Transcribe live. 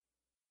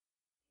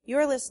You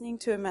are listening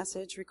to a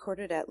message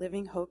recorded at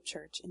Living Hope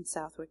Church in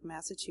Southwick,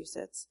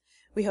 Massachusetts.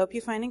 We hope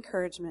you find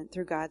encouragement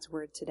through God's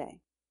Word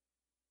today.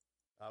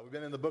 We've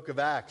been in the book of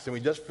Acts, and we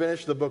just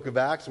finished the book of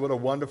Acts. What a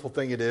wonderful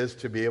thing it is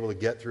to be able to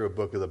get through a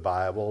book of the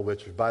Bible,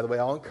 which, by the way,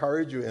 I'll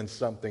encourage you in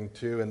something,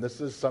 too. And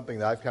this is something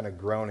that I've kind of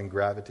grown and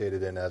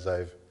gravitated in as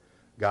I've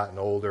gotten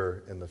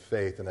older in the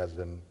faith and has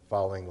been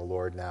following the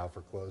Lord now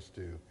for close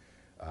to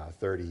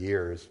 30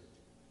 years.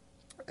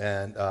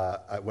 And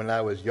when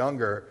I was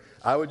younger,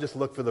 I would just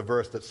look for the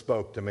verse that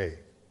spoke to me.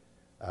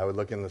 I would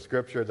look in the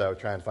scriptures. I would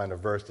try and find a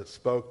verse that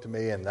spoke to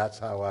me, and that's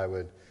how I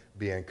would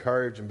be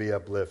encouraged and be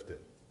uplifted.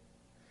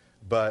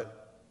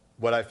 But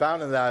what I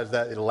found in that is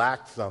that it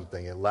lacked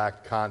something. It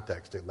lacked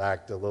context. It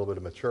lacked a little bit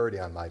of maturity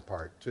on my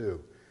part,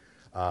 too.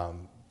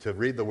 To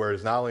read the Word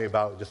is not only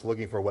about just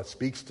looking for what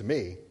speaks to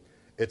me,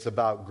 it's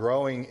about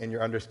growing in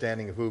your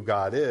understanding of who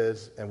God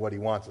is and what He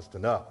wants us to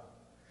know.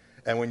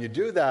 And when you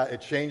do that, it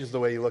changes the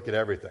way you look at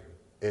everything.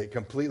 It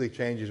completely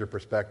changes your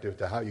perspective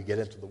to how you get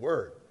into the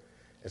Word.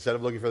 Instead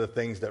of looking for the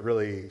things that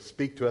really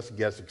speak to us and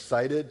get us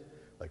excited,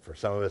 like for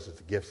some of us it's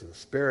the gifts of the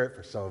Spirit,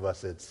 for some of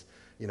us it's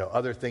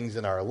other things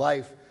in our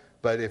life.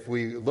 But if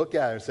we look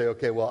at it and say,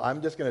 okay, well,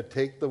 I'm just going to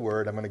take the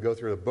Word, I'm going to go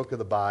through the book of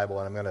the Bible,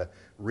 and I'm going to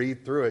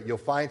read through it, you'll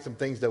find some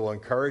things that will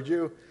encourage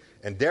you,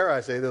 and dare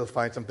I say, you'll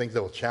find some things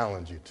that will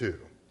challenge you too.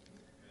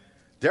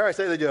 Dare I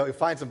say that you'll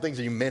find some things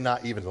that you may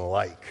not even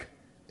like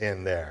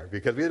in there,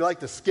 because we like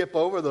to skip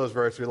over those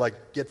verses. We like,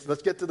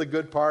 let's get to the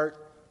good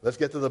part, let's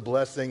get to the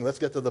blessing, let's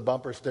get to the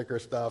bumper sticker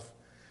stuff,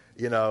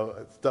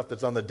 stuff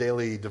that's on the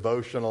daily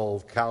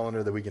devotional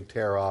calendar that we can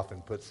tear off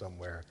and put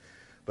somewhere.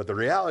 But the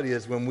reality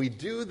is when we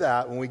do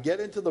that, when we get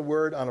into the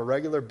Word on a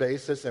regular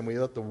basis and we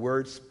let the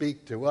Word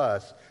speak to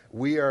us,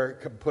 we are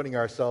putting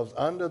ourselves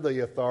under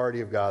the authority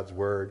of God's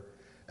Word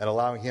and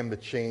allowing Him to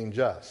change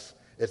us.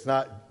 It's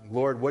not,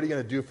 Lord, what are you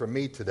going to do for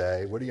me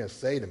today? What are you going to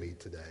say to me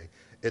today?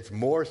 It's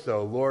more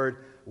so,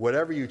 Lord,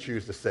 whatever you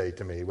choose to say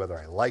to me, whether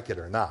I like it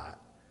or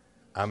not,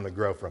 I'm going to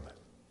grow from it.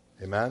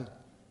 Amen?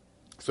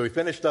 So we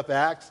finished up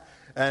Acts,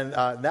 and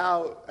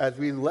now as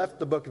we left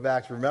the book of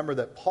Acts, remember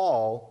that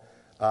Paul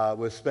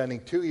was spending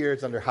 2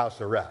 years under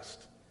house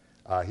arrest.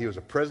 He was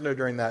a prisoner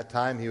during that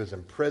time. He was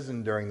in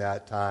prison during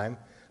that time,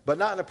 but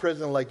not in a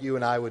prison like you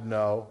and I would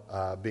know,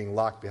 being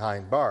locked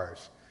behind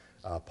bars.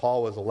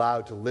 Paul was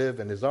allowed to live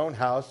in his own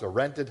house, a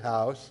rented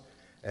house,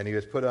 and he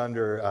was put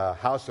under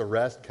house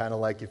arrest, kind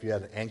of like if you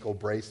had an ankle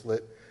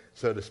bracelet,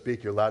 so to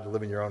speak. You're allowed to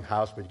live in your own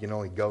house, but you can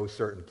only go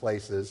certain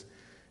places.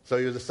 So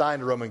he was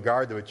assigned a Roman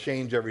guard that would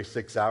change every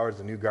 6 hours.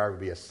 A new guard would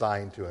be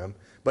assigned to him.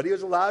 But he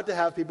was allowed to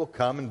have people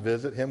come and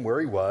visit him where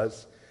he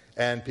was,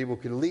 and people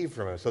could leave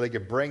from him. So they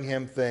could bring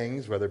him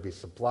things, whether it be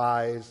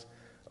supplies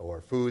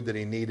or food that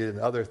he needed and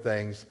other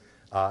things,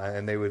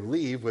 and they would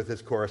leave with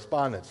his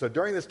correspondence. So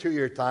during this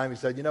 2-year time, he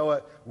said, you know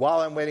what, while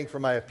I'm waiting for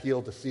my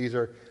appeal to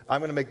Caesar, I'm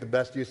going to make the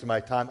best use of my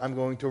time. I'm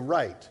going to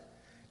write.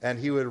 And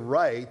he would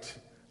write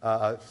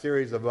a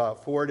series of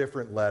about 4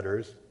 different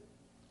letters,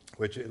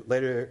 which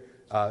later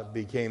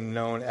became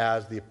known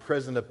as the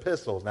prison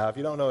epistles. Now, if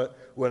you don't know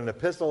what an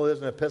epistle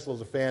is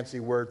a fancy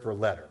word for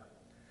letter.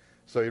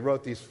 So he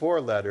wrote these 4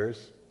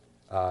 letters,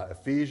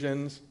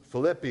 Ephesians,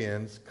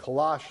 Philippians,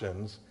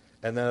 Colossians,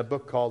 and then a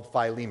book called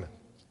Philemon.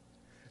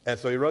 And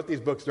so he wrote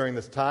these books during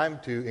this time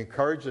to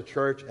encourage the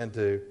church and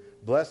to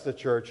bless the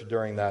church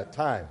during that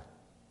time.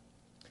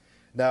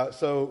 Now,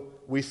 so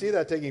we see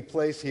that taking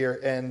place here,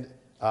 and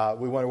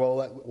we wonder,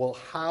 well,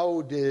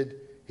 how did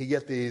he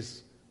get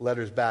these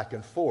letters back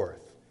and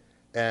forth?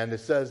 And it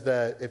says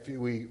that if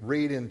we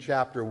read in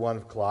chapter 1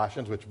 of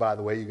Colossians, which, by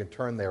the way, you can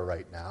turn there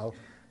right now,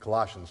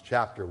 Colossians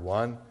chapter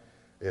 1.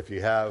 If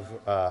you have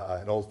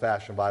an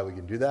old-fashioned Bible, you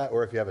can do that.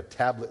 Or if you have a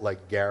tablet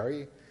like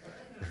Gary,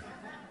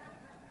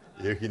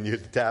 you can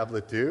use the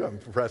tablet too. I'm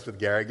impressed with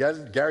Gary.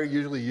 Gary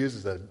usually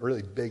uses a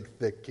really big,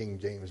 thick King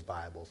James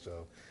Bible.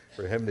 So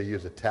for him to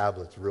use a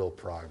tablet's real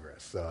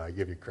progress. So I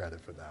give you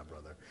credit for that,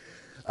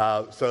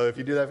 brother. So if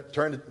you do that,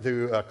 turn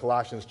to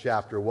Colossians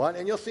chapter 1,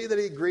 and you'll see that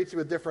he greets you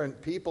with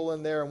different people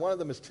in there. And one of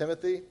them is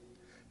Timothy.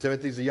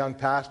 Timothy's a young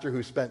pastor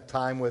who spent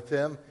time with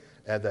him,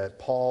 and that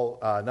Paul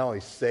not only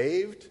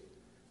saved,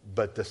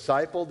 but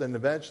discipled and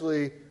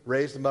eventually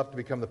raised him up to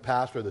become the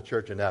pastor of the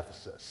church in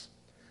Ephesus.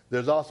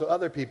 There's also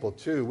other people,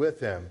 too, with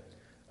him,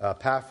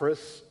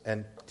 Epaphras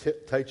and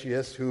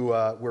Tychicus, who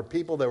were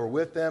people that were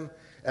with them.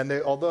 And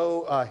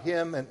although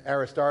him and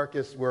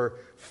Aristarchus were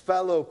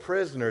fellow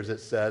prisoners,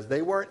 it says,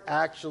 they weren't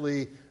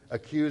actually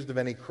accused of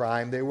any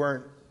crime. They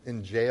weren't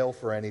in jail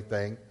for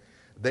anything.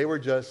 They were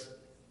just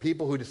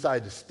people who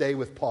decided to stay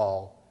with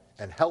Paul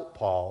and help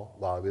Paul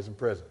while he was in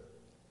prison.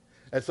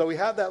 And so we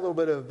have that little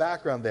bit of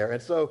background there. And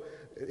so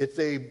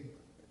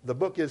the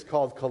book is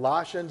called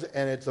Colossians,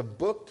 and it's a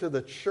book to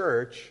the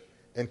church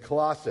in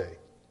Colossae.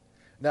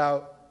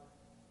 Now,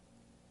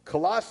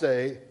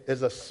 Colossae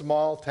is a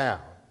small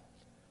town.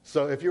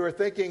 So if you were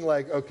thinking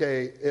like,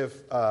 okay,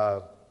 if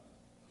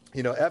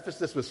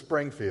Ephesus was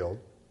Springfield,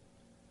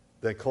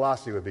 then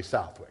Colossae would be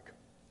Southwick.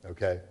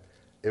 Okay,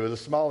 it was a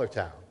smaller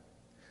town.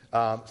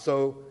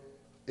 So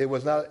it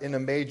was not in a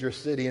major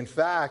city. In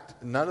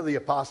fact, none of the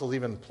apostles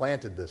even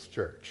planted this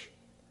church.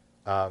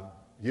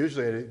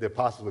 Usually the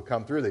apostles would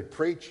come through, they'd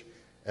preach,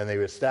 and they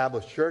would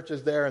establish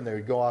churches there, and they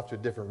would go off to a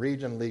different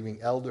region, leaving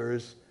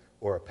elders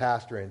or a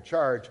pastor in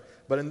charge.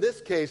 But in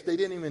this case, they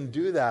didn't even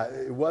do that.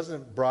 It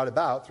wasn't brought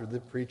about through the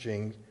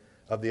preaching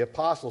of the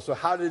apostles. So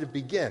how did it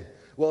begin?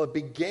 Well, it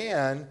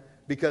began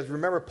because,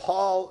 remember,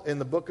 Paul, in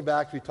the book of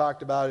Acts, we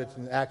talked about, it's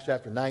in Acts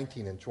chapter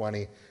 19 and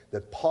 20,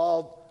 that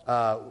Paul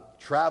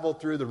traveled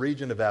through the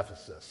region of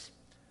Ephesus.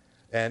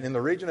 And in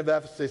the region of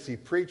Ephesus, he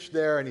preached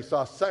there, and he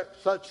saw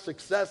such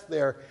success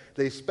there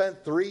that he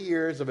spent 3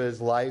 years of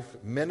his life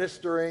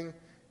ministering,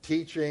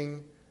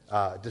 teaching,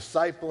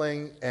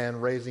 discipling,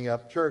 and raising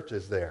up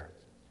churches there.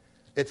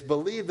 It's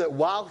believed that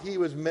while he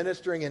was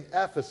ministering in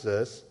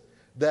Ephesus,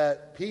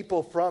 that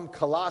people from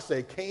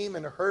Colossae came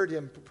and heard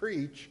him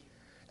preach,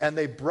 and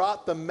they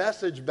brought the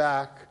message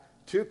back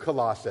to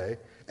Colossae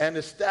and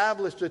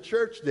established a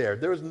church there.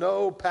 There was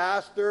no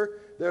pastor,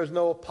 there was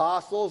no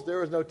apostles, there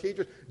was no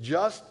teachers,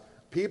 just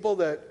people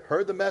that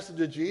heard the message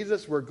of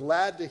Jesus, were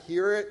glad to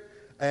hear it,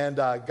 and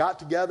got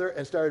together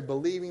and started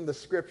believing the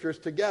scriptures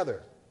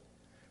together.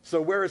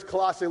 So where is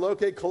Colossae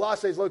located?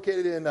 Colossae is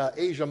located in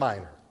Asia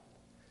Minor.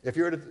 If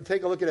you were to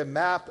take a look at a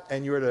map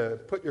and you were to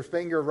put your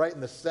finger right in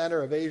the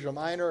center of Asia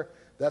Minor,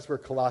 that's where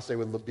Colossae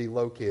would be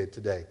located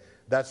today.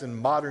 That's in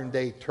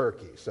modern-day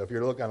Turkey. So if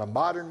you're looking on a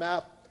modern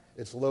map,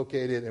 it's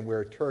located in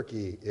where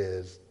Turkey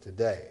is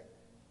today.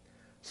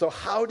 So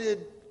how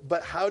did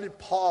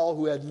Paul,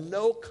 who had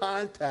no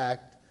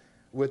contact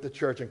with the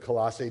church in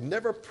Colossae,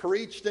 never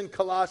preached in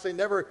Colossae,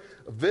 never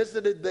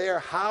visited there,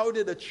 how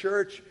did a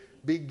church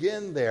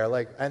begin there?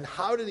 And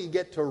how did he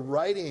get to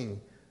writing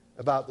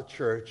about the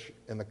church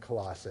in the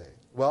Colossae?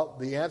 Well,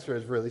 the answer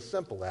is really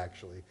simple,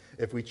 actually.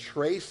 If we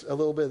trace a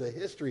little bit of the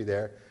history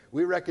there,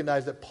 we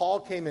recognize that Paul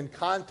came in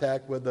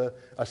contact with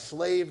a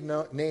slave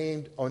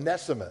named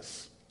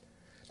Onesimus.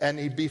 And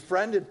he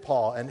befriended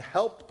Paul and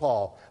helped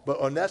Paul, but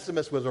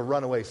Onesimus was a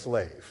runaway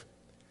slave.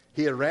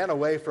 He had ran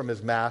away from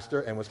his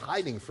master and was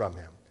hiding from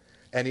him.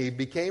 And he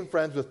became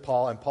friends with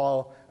Paul, and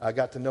Paul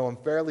got to know him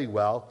fairly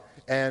well.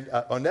 And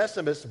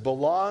Onesimus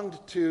belonged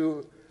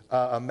to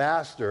a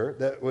master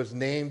that was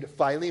named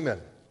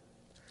Philemon.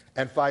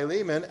 And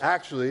Philemon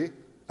actually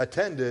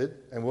attended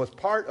and was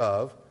part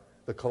of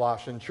the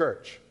Colossian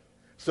church.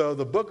 So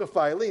the book of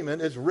Philemon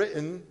is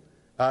written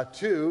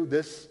to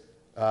this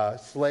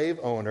slave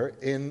owner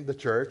in the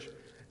church,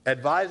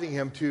 advising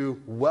him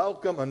to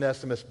welcome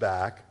Onesimus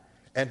back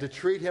and to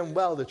treat him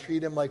well, to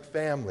treat him like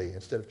family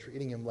instead of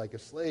treating him like a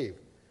slave.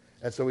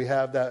 And so we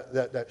have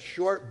that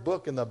short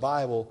book in the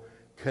Bible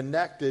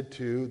connected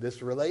to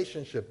this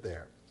relationship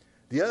there.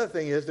 The other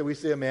thing is that we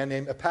see a man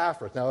named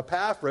Epaphras. Now,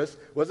 Epaphras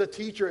was a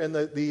teacher in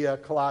the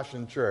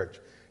Colossian church.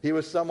 He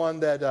was someone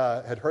that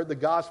had heard the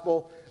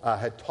gospel,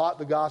 had taught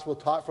the gospel,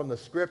 taught from the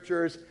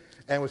scriptures,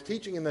 and was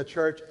teaching in the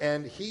church.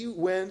 And he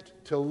went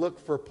to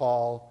look for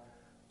Paul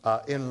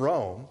in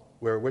Rome,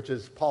 which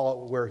is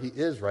Paul where he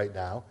is right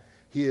now.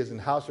 He is in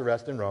house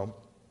arrest in Rome.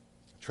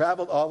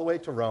 Traveled all the way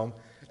to Rome,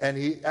 and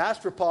he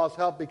asked for Paul's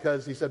help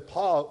because he said,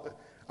 Paul,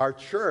 our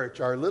church,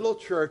 our little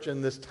church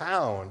in this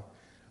town,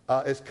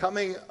 is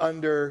coming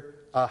under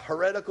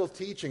heretical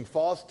teaching,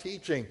 false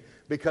teaching,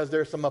 because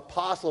there's some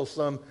apostles,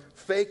 some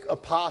fake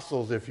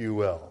apostles, if you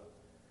will,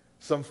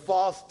 some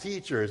false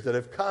teachers that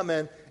have come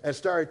in and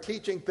started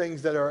teaching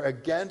things that are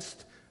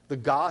against the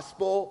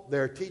gospel.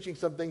 They're teaching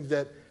some things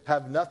that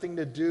have nothing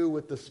to do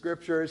with the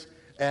scriptures,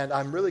 and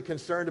I'm really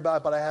concerned about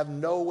it, but I have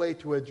no way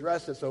to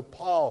address it. So,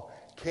 Paul,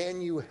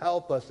 can you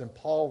help us? And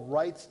Paul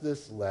writes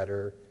this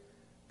letter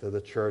to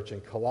the church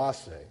in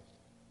Colossae.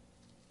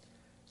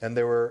 And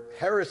there were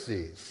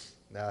heresies.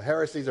 Now,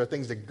 heresies are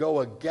things that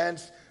go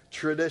against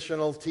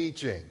traditional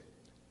teaching.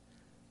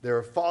 There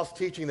were false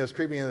teaching that was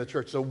creeping into the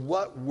church. So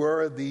what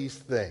were these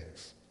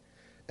things?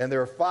 And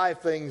there are 5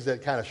 things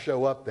that kind of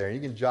show up there.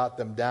 You can jot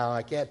them down.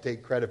 I can't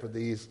take credit for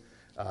these.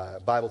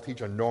 Bible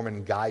teacher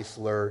Norman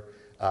Geisler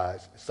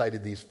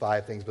cited these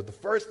 5 things. But the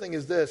first thing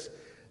is this.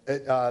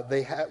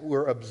 They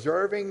were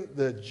observing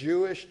the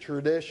Jewish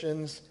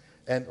traditions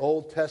and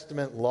Old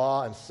Testament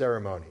law and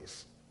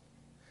ceremonies.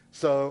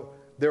 So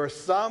there were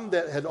some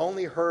that had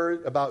only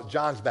heard about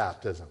John's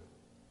baptism.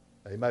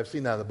 Now, you might have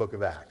seen that in the book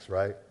of Acts,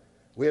 right?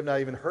 We have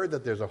not even heard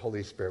that there's a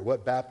Holy Spirit.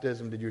 What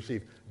baptism did you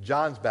receive?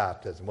 John's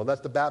baptism. Well,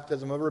 that's the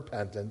baptism of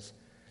repentance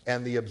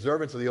and the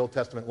observance of the Old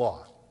Testament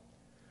law.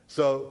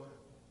 So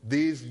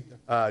these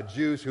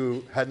Jews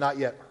who had not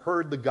yet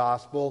heard the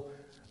gospel,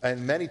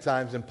 and many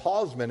times in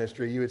Paul's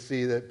ministry, you would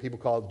see that people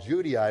called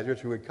Judaizers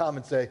who would come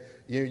and say,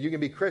 you can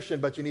be Christian,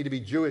 but you need to be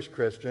Jewish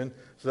Christian.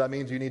 So that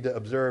means you need to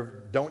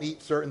observe, don't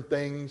eat certain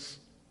things,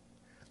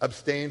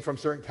 abstain from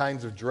certain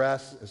kinds of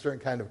dress and certain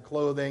kind of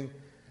clothing,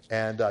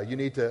 and you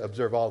need to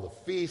observe all the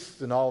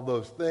feasts and all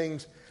those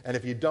things. And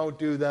if you don't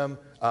do them,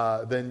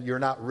 then you're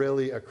not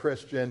really a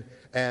Christian.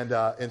 And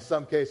in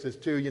some cases,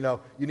 too,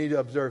 you need to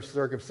observe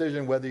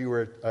circumcision, whether you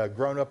were a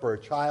grown-up or a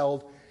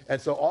child. And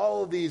so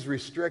all of these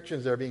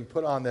restrictions that are being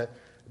put on that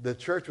the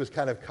church was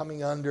kind of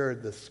coming under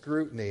the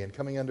scrutiny and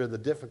coming under the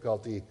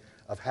difficulty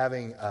of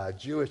having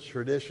Jewish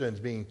traditions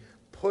being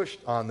pushed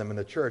on them in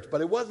the church.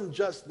 But it wasn't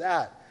just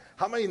that.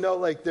 How many know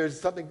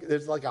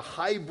there's like a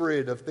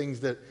hybrid of things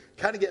that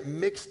kind of get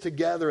mixed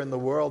together in the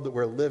world that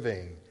we're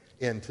living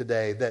in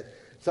today, that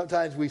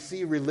sometimes we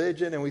see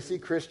religion and we see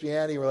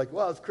Christianity, we're like,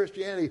 well, it's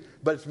Christianity,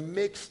 but it's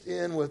mixed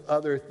in with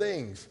other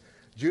things.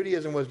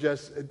 Judaism was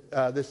just,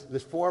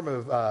 this form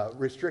of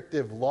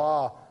restrictive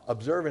law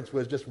observance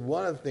was just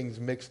one of the things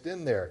mixed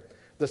in there.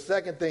 The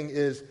second thing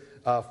is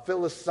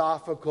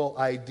philosophical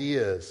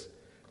ideas,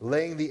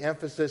 laying the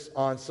emphasis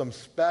on some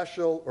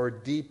special or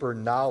deeper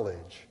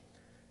knowledge.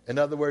 In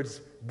other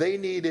words,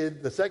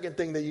 the second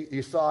thing that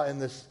you saw in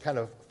this kind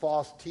of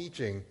false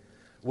teaching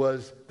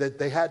was that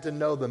they had to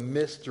know the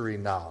mystery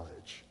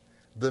knowledge,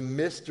 the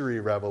mystery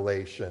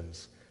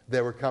revelations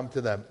that were come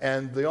to them.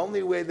 And the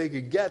only way they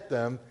could get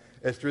them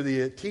is through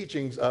the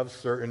teachings of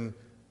certain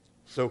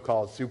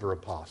so-called super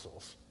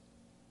apostles.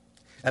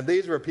 And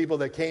these were people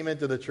that came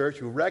into the church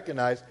who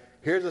recognized,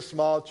 here's a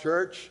small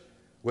church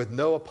with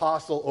no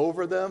apostle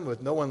over them,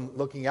 with no one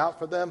looking out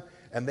for them,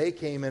 and they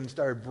came in and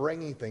started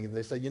bringing things.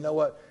 They said, you know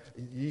what,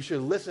 you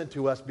should listen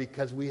to us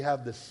because we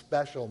have this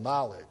special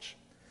knowledge.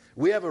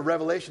 We have a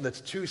revelation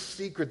that's too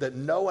secret that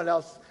no one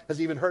else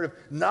has even heard of.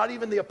 Not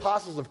even the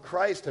apostles of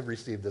Christ have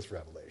received this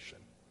revelation.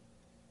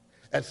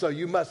 And so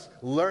you must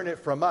learn it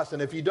from us.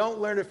 And if you don't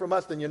learn it from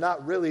us, then you're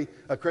not really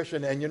a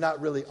Christian and you're not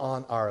really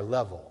on our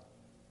level.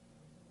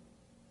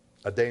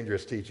 A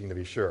dangerous teaching, to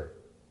be sure.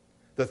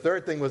 The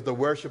third thing was the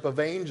worship of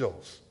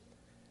angels.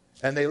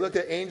 And they looked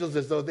at angels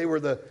as though they were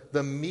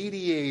the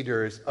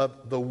mediators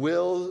of the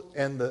will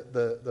and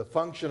the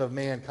function of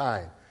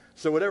mankind.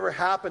 So whatever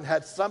happened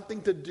had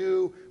something to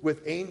do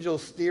with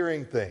angels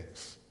steering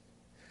things.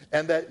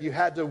 And that you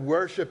had to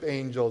worship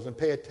angels and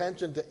pay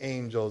attention to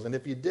angels. And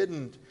if you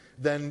didn't,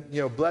 then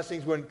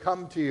blessings wouldn't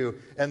come to you,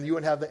 and you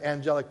wouldn't have the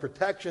angelic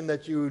protection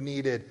that you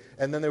needed.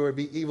 And then there would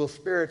be evil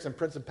spirits and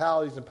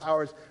principalities and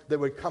powers that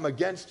would come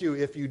against you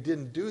if you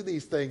didn't do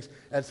these things.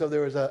 And so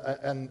there was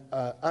an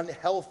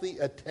unhealthy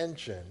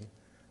attention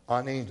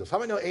on angels. How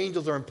many know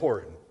angels are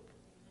important?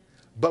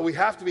 But we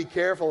have to be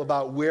careful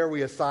about where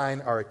we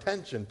assign our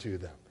attention to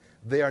them.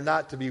 They are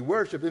not to be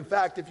worshipped. In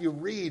fact, if you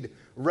read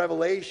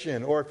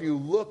Revelation or if you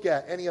look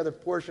at any other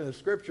portion of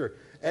Scripture,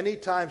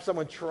 anytime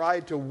someone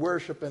tried to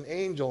worship an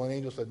angel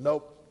said,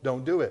 nope,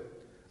 don't do it.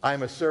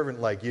 I'm a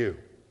servant like you.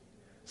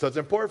 So it's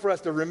important for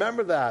us to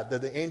remember that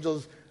the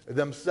angels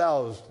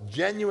themselves,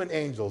 genuine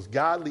angels,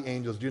 godly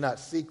angels, do not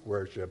seek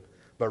worship,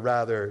 but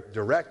rather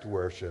direct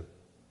worship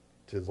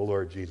to the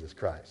Lord Jesus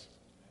Christ.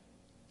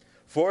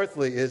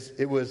 Fourthly,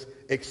 it was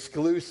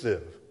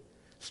exclusive,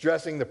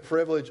 stressing the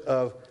privilege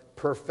of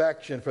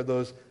perfection for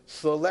those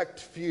select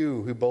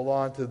few who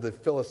belong to the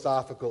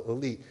philosophical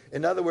elite.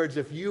 In other words,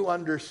 if you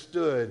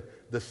understood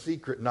the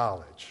secret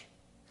knowledge,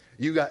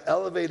 you got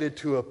elevated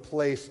to a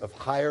place of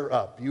higher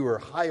up. You were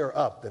higher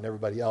up than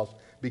everybody else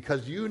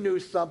because you knew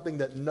something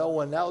that no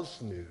one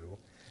else knew,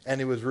 and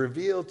it was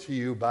revealed to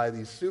you by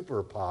these super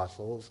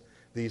apostles,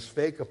 these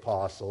fake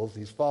apostles,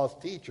 these false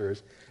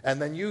teachers, and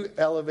then you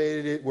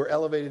were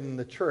elevated in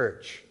the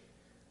church.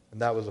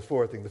 And that was the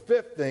fourth thing. The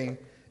fifth thing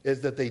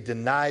is that they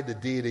denied the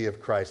deity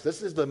of Christ.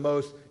 This is the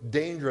most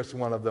dangerous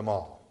one of them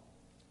all,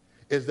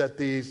 is that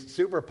these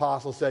super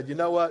apostles said, you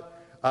know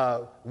what,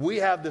 we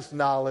have this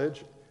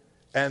knowledge,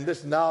 and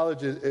this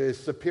knowledge is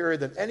superior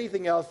than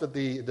anything else that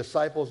the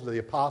disciples or the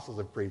apostles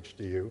have preached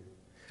to you.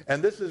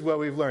 And this is what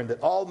we've learned,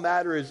 that all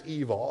matter is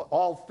evil.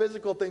 All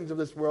physical things of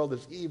this world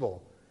is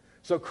evil.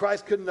 So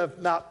Christ couldn't have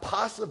not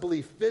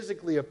possibly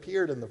physically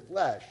appeared in the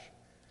flesh,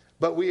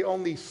 but we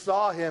only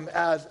saw him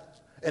as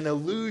an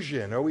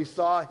illusion, or we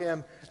saw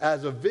him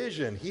as a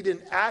vision. He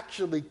didn't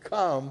actually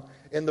come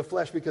in the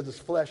flesh because his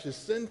flesh is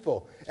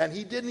sinful. And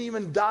he didn't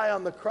even die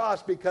on the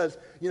cross because,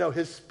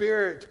 his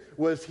spirit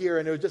was here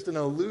and it was just an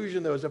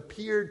illusion that was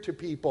appeared to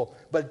people,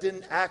 but it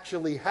didn't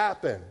actually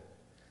happen.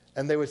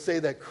 And they would say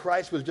that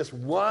Christ was just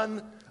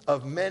one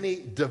of many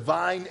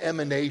divine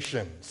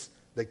emanations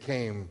that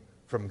came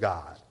from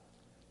God.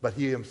 But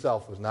he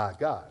himself was not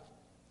God.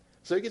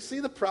 So you can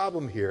see the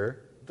problem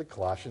here the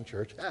Colossian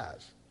church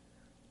has.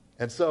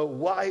 And so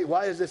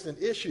why is this an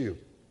issue?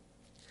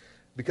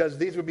 Because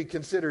these would be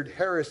considered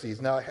heresies.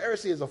 Now, a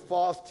heresy is a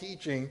false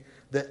teaching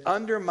that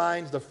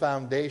undermines the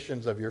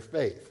foundations of your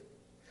faith.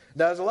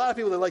 Now, there's a lot of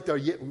people that like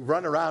to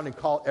run around and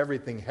call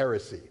everything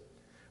heresy.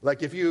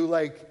 Like if you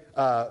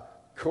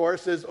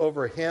choruses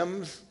over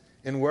hymns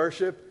in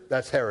worship,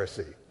 that's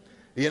heresy.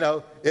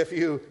 If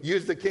you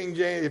use the King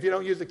James, if you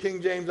don't use the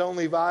King James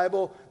only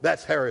Bible,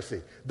 that's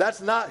heresy.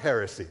 That's not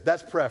heresy.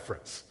 That's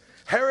preference.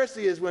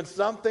 Heresy is when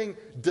something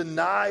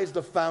denies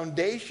the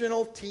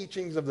foundational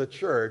teachings of the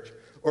church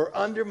or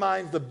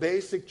undermines the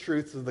basic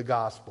truths of the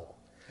gospel.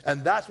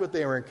 And that's what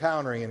they were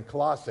encountering in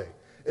Colossae,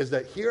 is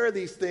that here are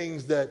these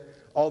things that,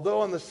 although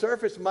on the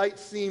surface might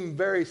seem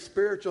very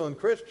spiritual and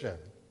Christian,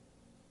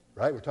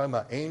 right? We're talking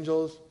about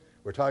angels.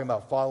 We're talking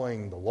about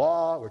following the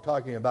law. We're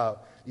talking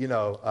about,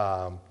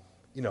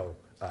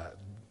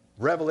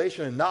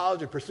 revelation and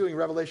knowledge and pursuing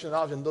revelation and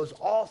knowledge, and those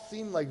all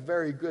seem like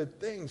very good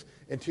things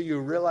until you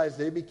realize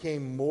they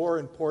became more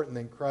important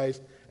than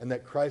Christ, and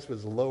that Christ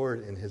was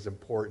lowered in his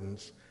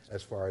importance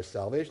as far as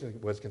salvation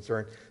was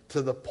concerned,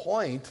 to the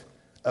point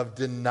of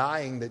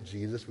denying that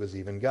Jesus was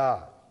even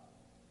God.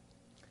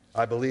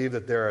 I believe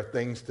that there are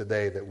things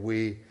today that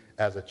we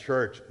as a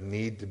church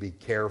need to be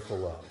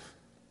careful of.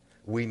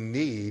 We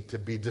need to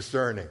be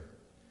discerning.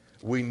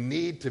 We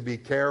need to be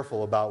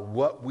careful about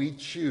what we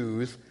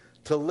choose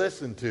to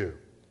listen to.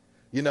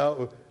 You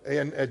know,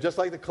 and just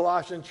like the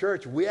Colossian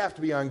church, we have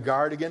to be on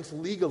guard against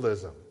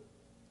legalism,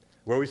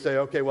 where we say,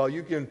 okay, well,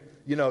 you can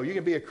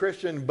be a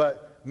Christian,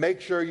 but make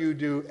sure you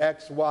do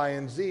X, Y,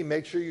 and Z.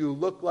 Make sure you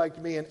look like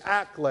me and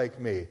act like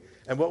me.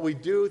 And what we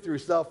do through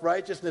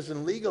self-righteousness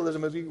and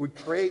legalism is we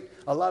create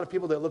a lot of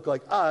people that look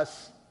like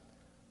us,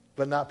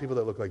 but not people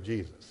that look like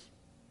Jesus.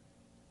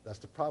 That's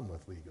the problem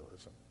with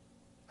legalism.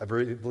 I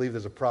believe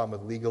there's a problem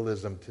with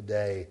legalism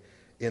today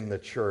in the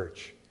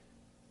church.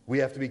 We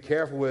have to be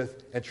careful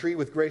with and treat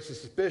with great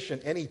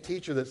suspicion any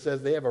teacher that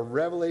says they have a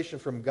revelation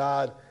from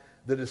God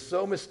that is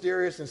so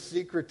mysterious and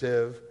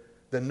secretive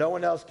that no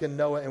one else can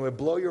know it and would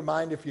blow your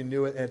mind if you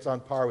knew it, and it's on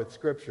par with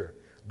Scripture.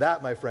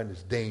 That, my friend,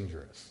 is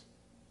dangerous.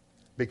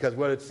 Because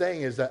what it's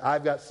saying is that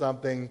I've got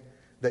something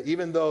that,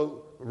 even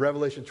though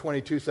Revelation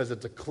 22 says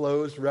it's a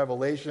closed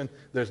revelation,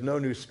 there's no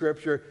new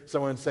Scripture,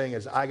 someone's saying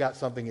is, I got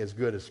something as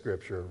good as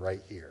Scripture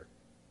right here.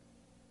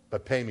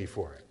 But pay me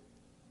for it.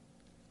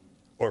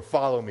 Or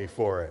follow me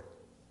for it.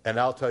 And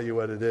I'll tell you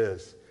what it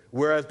is.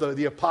 Whereas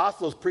the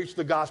apostles preached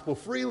the gospel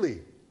freely.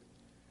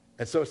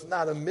 And so it's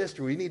not a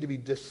mystery. We need to be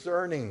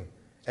discerning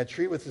and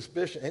treat with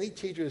suspicion any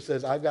teacher that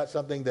says, I've got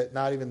something that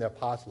not even the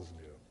apostles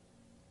knew.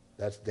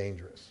 That's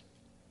dangerous.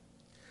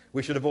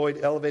 We should avoid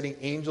elevating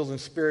angels and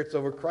spirits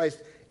over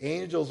Christ.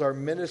 Angels are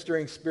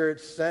ministering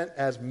spirits sent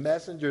as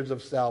messengers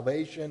of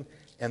salvation,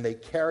 and they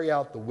carry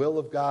out the will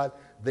of God.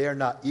 They are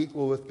not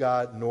equal with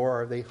God,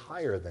 nor are they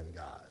higher than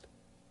God.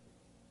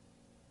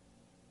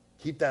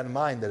 Keep that in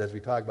mind that as we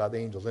talk about the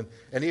angels. And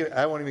even,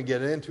 I won't even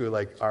get into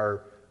like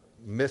our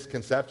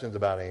misconceptions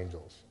about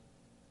angels.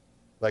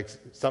 Like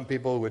some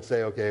people would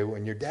say, okay,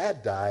 when your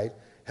dad died,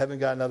 heaven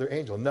got another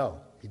angel. No,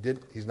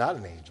 he's not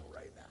an angel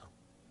right now.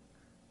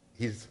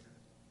 He's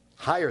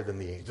higher than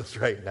the angels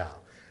right now.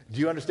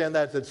 Do you understand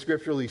that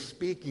scripturally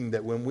speaking,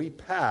 that when we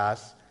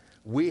pass,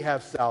 we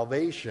have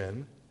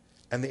salvation,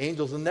 and the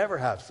angels will never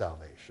have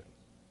salvation?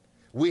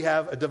 We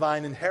have a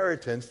divine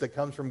inheritance that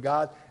comes from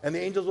God, and the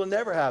angels will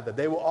never have that.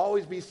 They will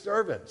always be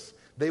servants.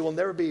 They will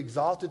never be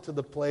exalted to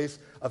the place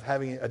of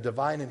having a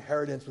divine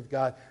inheritance with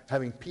God,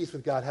 having peace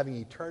with God, having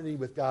eternity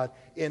with God,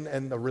 in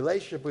a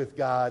relationship with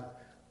God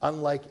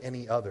unlike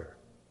any other.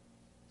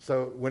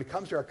 So when it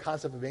comes to our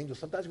concept of angels,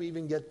 sometimes we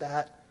even get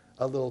that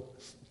a little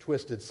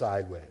twisted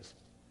sideways.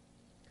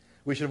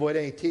 We should avoid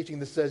any teaching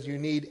that says you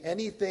need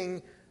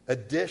anything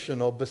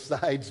additional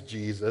besides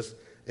Jesus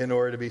in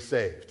order to be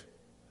saved.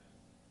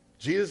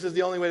 Jesus is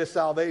the only way to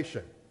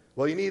salvation.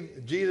 Well, you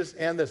need Jesus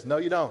and this. No,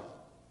 you don't.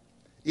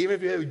 Even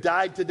if you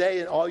died today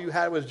and all you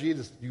had was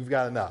Jesus, you've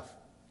got enough.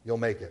 You'll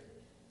make it.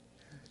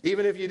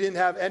 Even if you didn't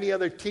have any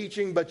other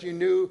teaching, but you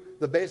knew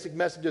the basic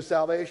message of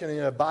salvation and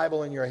you had a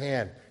Bible in your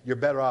hand, you're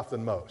better off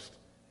than most.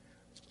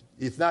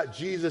 It's not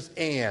Jesus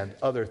and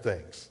other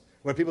things.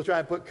 When people try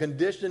and put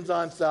conditions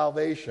on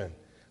salvation,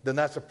 then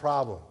that's a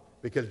problem,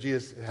 because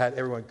Jesus had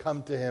everyone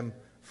come to him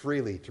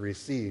freely to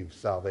receive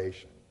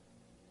salvation.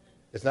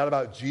 It's not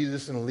about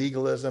Jesus and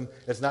legalism.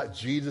 It's not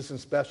Jesus and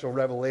special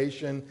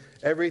revelation.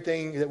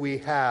 Everything that we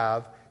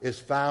have is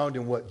found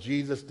in what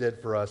Jesus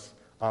did for us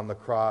on the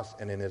cross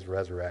and in his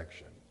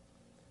resurrection.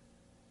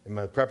 In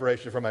my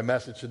preparation for my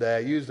message today, I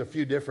used a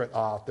few different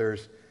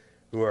authors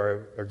who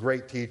are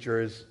great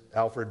teachers.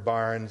 Alfred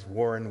Barnes,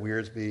 Warren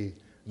Wiersbe,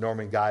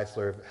 Norman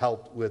Geisler have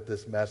helped with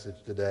this message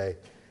today.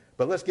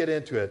 But let's get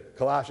into it.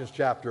 Colossians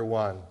chapter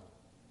 1.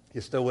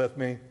 You still with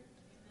me?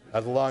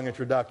 That's a long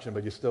introduction,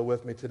 but you still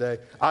with me today?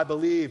 I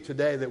believe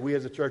today that we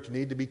as a church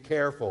need to be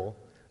careful,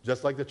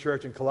 just like the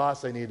church in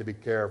Colossae need to be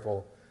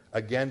careful,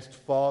 against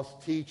false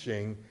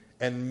teaching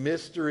and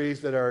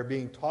mysteries that are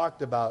being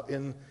talked about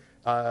in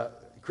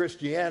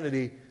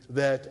Christianity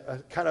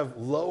that kind of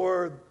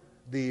lower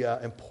the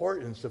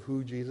importance of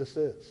who Jesus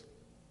is.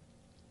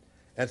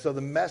 And so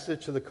the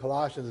message to the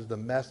Colossians is the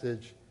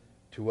message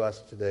to us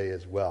today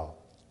as well.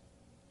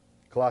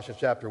 Colossians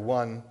chapter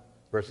 1,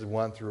 verses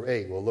 1 through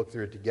 8. We'll look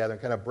through it together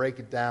and kind of break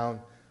it down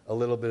a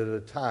little bit at a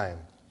time.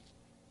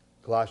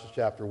 Colossians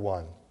chapter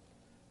 1.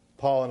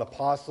 Paul, an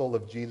apostle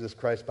of Jesus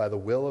Christ by the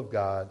will of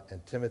God,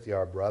 and Timothy,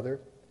 our brother,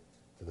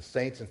 to the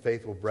saints and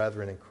faithful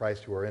brethren in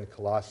Christ who are in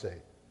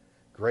Colossae.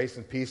 Grace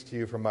and peace to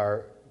you from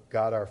our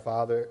God our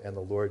Father and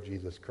the Lord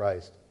Jesus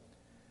Christ.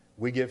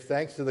 We give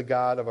thanks to the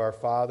God of our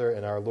Father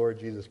and our Lord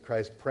Jesus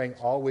Christ, praying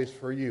always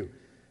for you,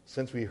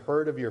 since we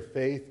heard of your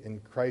faith in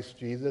Christ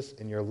Jesus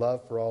and your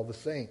love for all the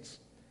saints,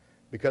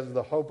 because of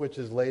the hope which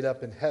is laid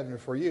up in heaven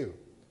for you,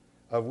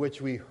 of which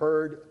we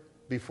heard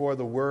before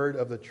the word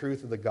of the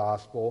truth of the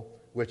gospel,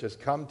 which has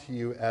come to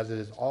you as it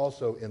is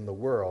also in the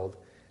world,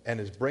 and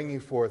is bringing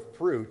forth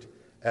fruit,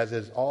 as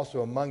is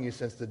also among you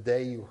since the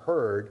day you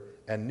heard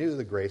and knew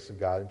the grace of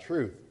God in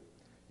truth.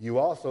 You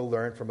also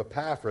learned from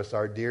Epaphras,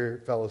 our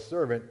dear fellow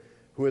servant,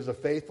 who is a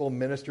faithful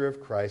minister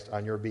of Christ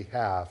on your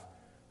behalf,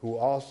 who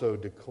also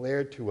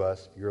declared to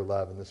us your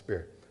love in the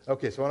Spirit.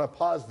 Okay, so I want to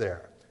pause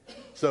there.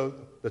 So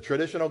the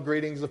traditional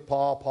greetings of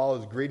Paul. Paul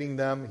is greeting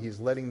them. He's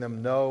letting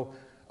them know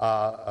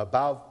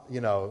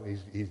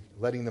he's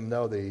letting them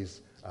know that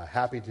he's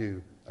happy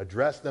to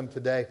address them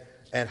today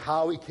and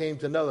how he came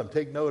to know them.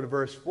 Take note of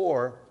verse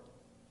 4.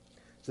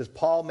 It says,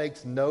 Paul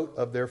makes note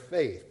of their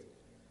faith.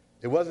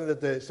 It wasn't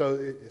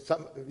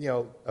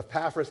that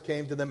Epaphras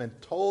came to them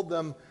and told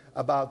them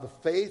about the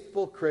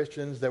faithful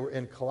Christians that were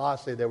in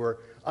Colossae that were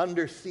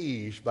under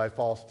siege by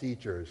false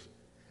teachers.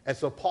 And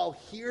so Paul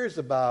hears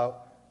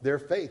about their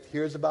faith,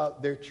 hears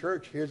about their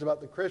church, hears about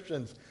the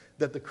Christians,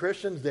 that the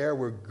Christians there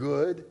were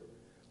good,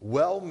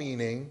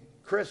 well-meaning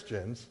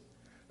Christians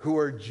who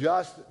were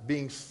just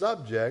being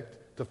subject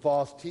to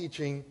false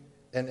teaching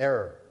and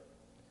error.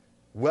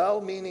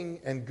 Well-meaning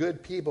and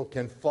good people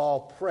can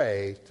fall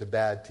prey to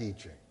bad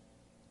teaching.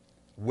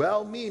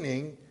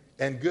 Well-meaning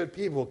and good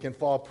people can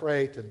fall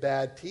prey to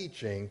bad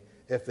teaching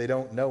if they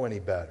don't know any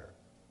better.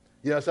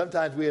 You know,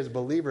 sometimes we as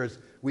believers,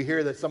 we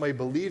hear that somebody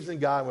believes in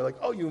God and we're like,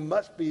 oh, you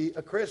must be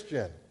a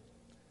Christian.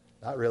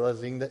 Not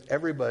realizing that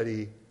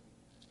everybody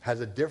has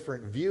a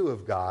different view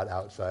of God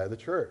outside of the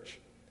church.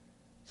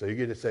 So you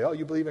get to say, oh,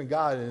 you believe in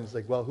God, and it's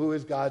like, well, who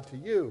is God to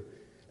you?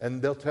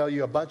 And they'll tell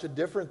you a bunch of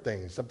different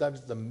things. Sometimes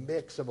it's a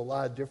mix of a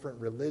lot of different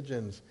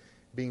religions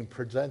being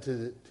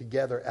presented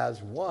together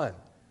as one.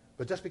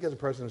 But just because a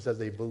person says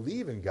they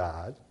believe in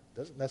God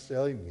doesn't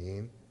necessarily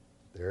mean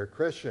they're a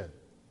Christian.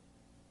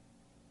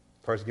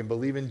 A person can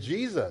believe in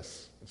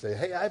Jesus and say,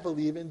 hey, I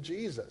believe in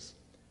Jesus.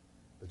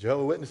 The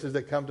Jehovah's Witnesses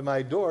that come to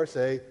my door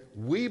say,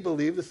 we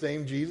believe the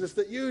same Jesus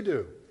that you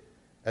do.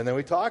 And then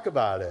we talk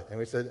about it. And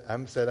we said,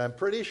 I'm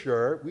pretty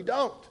sure we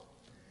don't.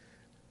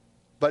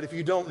 But if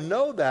you don't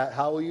know that,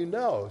 how will you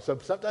know? So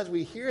sometimes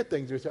we hear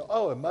things and we say,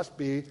 oh, it must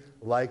be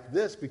like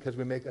this, because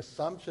we make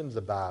assumptions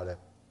about it.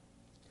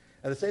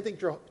 And the same thing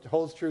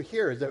holds true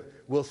here, is that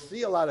we'll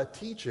see a lot of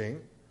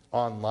teaching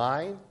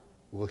online,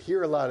 we'll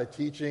hear a lot of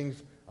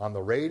teachings on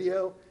the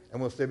radio,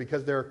 and we'll say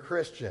because they're a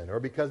Christian or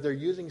because they're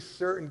using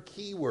certain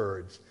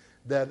keywords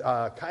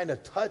that kind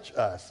of touch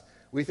us,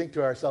 we think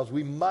to ourselves,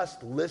 we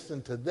must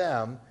listen to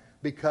them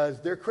because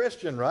they're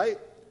Christian, right?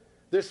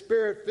 They're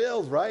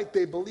Spirit-filled, right?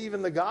 They believe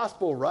in the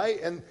gospel,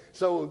 right? And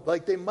so,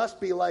 they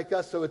must be like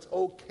us, so it's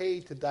okay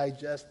to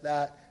digest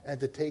that and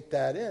to take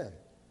that in.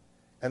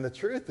 And the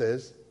truth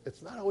is,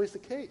 it's not always the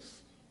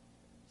case.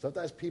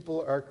 Sometimes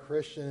people are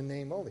Christian in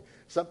name only.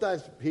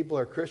 Sometimes people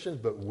are Christians,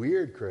 but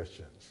weird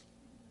Christians.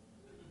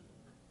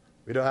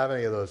 We don't have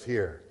any of those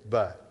here,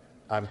 but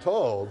I'm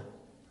told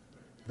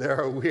there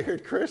are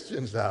weird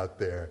Christians out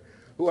there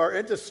who are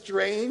into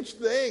strange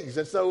things.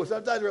 And so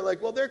sometimes we're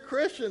like, well, they're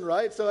Christian,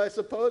 right? So I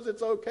suppose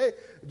it's okay.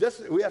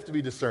 We have to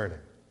be discerning.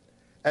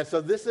 And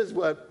so this is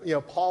what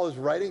Paul is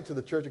writing to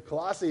the church of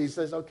Colossae. He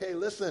says, okay,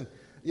 listen,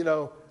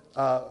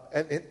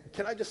 and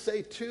can I just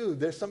say, too,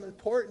 there's some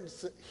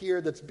importance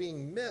here that's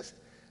being missed,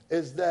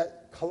 is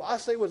that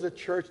Colossae was a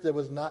church that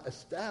was not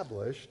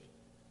established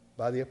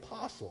by the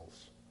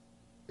apostles.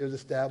 It was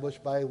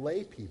established by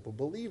lay people,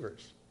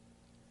 believers.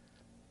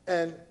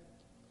 And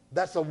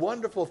that's a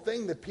wonderful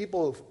thing that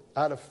people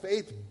out of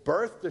faith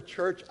birthed the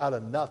church out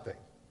of nothing,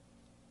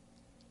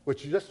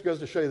 which just goes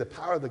to show you the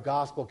power of the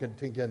gospel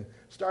can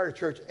start a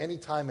church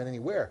anytime and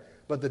anywhere.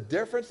 But the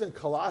difference in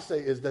Colossae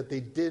is that they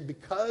did,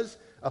 because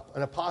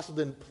an apostle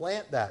didn't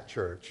plant that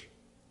church,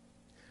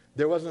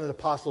 there wasn't an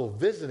apostle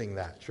visiting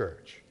that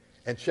church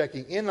and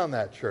checking in on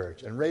that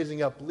church and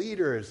raising up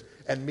leaders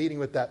and meeting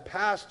with that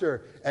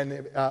pastor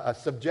and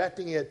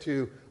subjecting it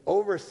to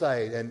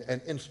oversight and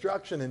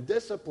instruction and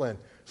discipline.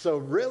 So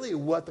really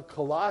what the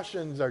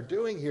Colossians are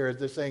doing here is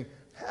they're saying,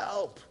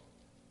 help.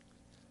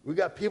 We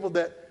got people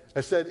that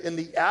have said, in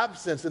the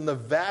absence, in the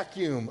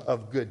vacuum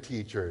of good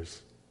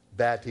teachers,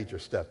 bad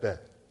teachers step in.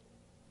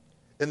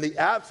 In the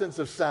absence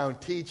of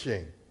sound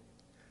teaching,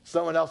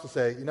 someone else will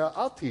say,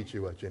 I'll teach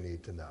you what you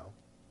need to know.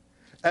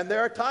 And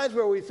there are times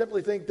where we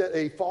simply think that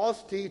a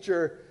false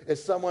teacher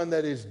is someone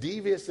that is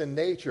devious in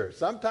nature.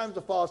 Sometimes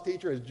the false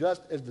teacher is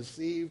just as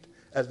deceived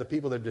as the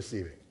people they're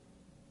deceiving.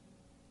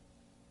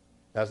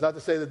 Now, it's not to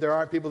say that there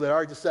aren't people that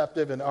are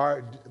deceptive and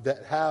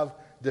that have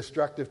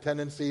destructive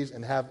tendencies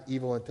and have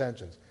evil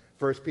intentions.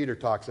 1 Peter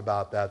talks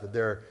about that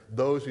there are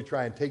those who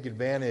try and take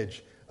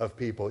advantage of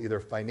people, either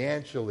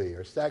financially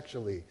or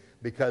sexually,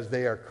 because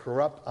they are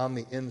corrupt on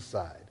the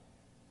inside.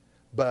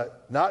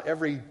 But not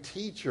every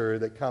teacher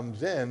that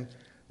comes in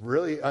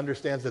really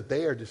understands that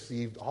they are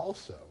deceived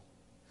also.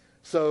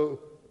 So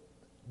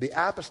the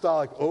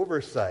apostolic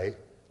oversight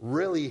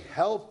really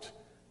helped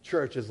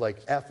churches like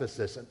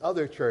Ephesus and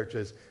other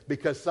churches,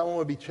 because someone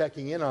would be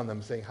checking in on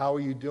them saying, how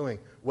are you doing?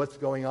 What's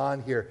going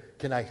on here?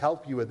 Can I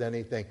help you with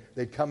anything?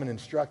 They'd come and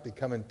instruct, they'd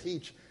come and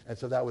teach. And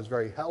so that was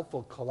very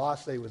helpful.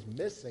 Colossae was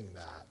missing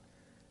that,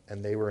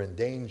 and they were in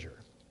danger.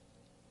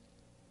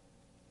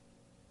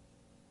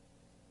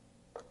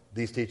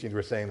 these teachings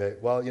were saying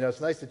that, well,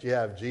 it's nice that you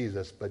have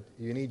Jesus, but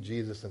you need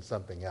Jesus and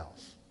something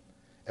else.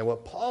 And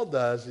what Paul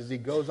does is he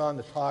goes on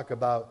to talk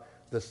about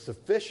the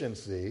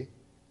sufficiency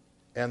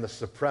and the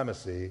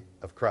supremacy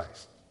of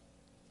Christ.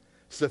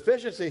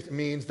 Sufficiency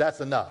means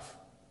that's enough.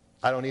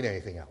 I don't need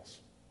anything else.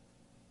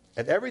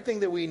 And everything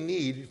that we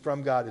need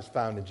from God is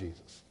found in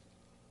Jesus.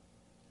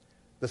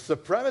 The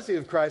supremacy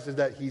of Christ is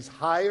that he's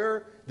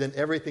higher than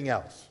everything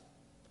else,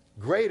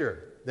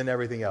 greater than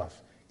everything else.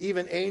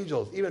 Even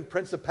angels, even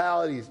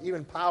principalities,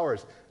 even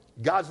powers,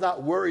 God's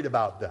not worried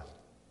about them.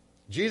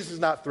 Jesus is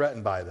not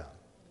threatened by them.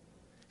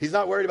 He's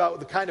not worried about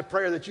the kind of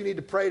prayer that you need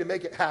to pray to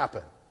make it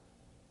happen.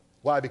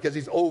 Why? Because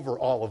he's over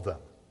all of them.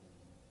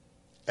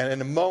 And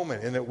in a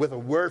moment, and with a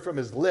word from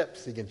his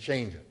lips, he can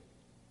change it.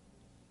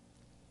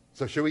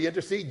 So should we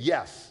intercede?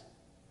 Yes.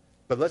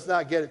 But let's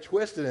not get it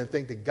twisted and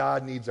think that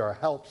God needs our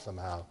help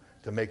somehow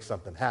to make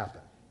something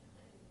happen.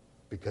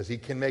 Because he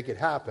can make it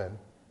happen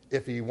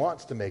if he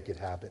wants to make it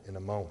happen in a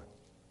moment.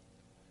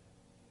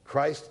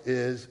 Christ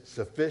is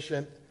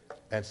sufficient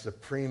and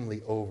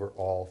supremely over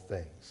all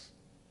things.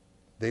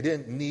 They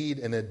didn't need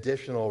an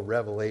additional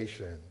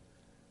revelation.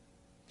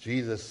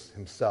 Jesus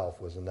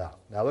himself was enough.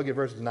 Now look at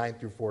verses 9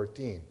 through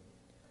 14.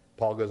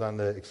 Paul goes on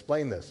to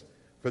explain this.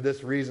 For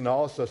this reason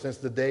also, since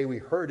the day we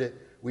heard it,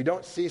 we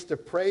don't cease to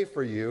pray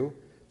for you,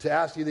 to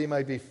ask you that you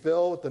might be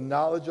filled with the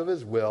knowledge of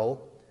his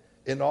will,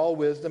 in all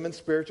wisdom and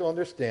spiritual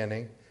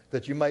understanding,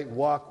 that you might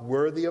walk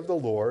worthy of the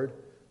Lord,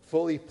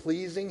 fully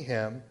pleasing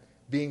him,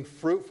 being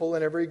fruitful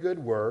in every good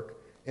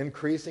work,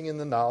 increasing in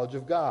the knowledge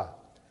of God,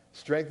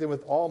 strengthened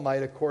with all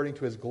might according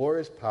to his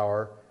glorious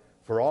power,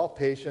 for all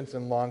patience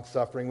and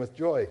long-suffering with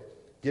joy,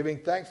 giving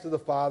thanks to the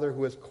Father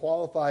who has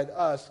qualified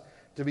us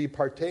to be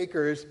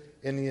partakers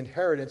in the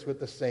inheritance with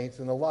the saints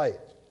in the light.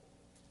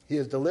 He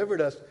has delivered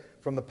us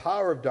from the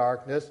power of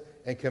darkness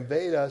and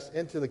conveyed us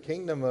into the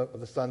kingdom of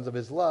the sons of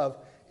his love,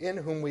 in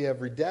whom we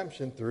have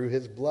redemption through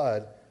his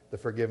blood, the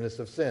forgiveness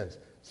of sins.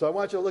 So I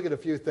want you to look at a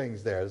few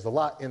things there. There's a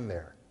lot in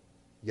there.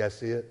 You guys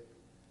see it?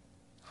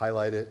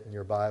 Highlight it in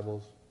your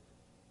Bibles.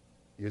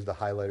 Use the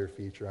highlighter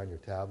feature on your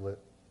tablet.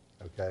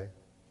 Okay?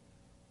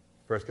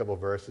 First couple of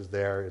verses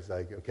there is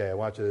like, okay, I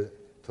want you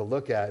to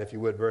look at, if you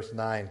would, verse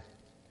 9.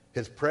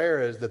 His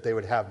prayer is that they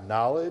would have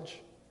knowledge,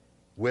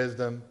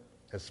 wisdom,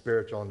 and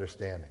spiritual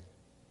understanding.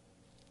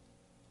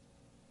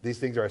 These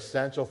things are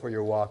essential for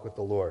your walk with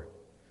the Lord.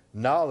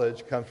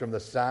 Knowledge comes from the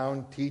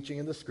sound teaching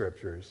of the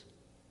Scriptures.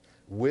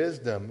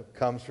 Wisdom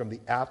comes from the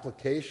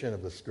application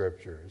of the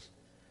Scriptures.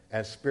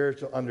 And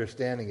spiritual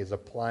understanding is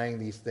applying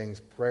these things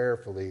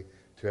prayerfully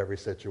to every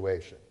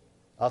situation.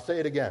 I'll say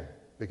it again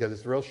because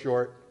it's real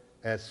short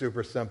and it's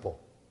super simple.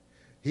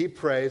 He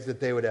prays that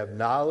they would have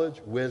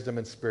knowledge, wisdom,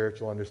 and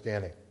spiritual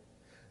understanding.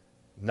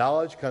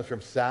 Knowledge comes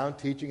from sound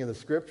teaching of the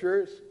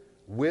Scriptures.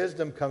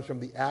 Wisdom comes from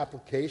the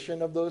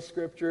application of those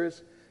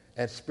Scriptures.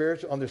 And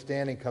spiritual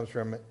understanding comes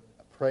from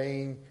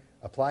praying,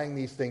 applying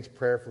these things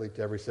prayerfully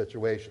to every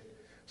situation.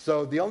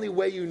 So the only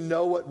way you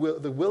know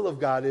what the will of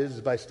God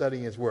is by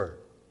studying his word.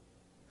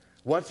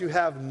 Once you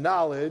have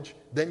knowledge,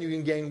 then you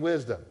can gain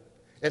wisdom.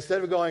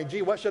 Instead of going,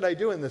 gee, what should I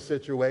do in this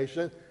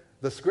situation?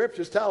 The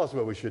Scriptures tell us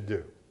what we should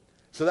do.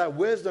 So that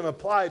wisdom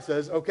applied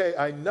says, okay,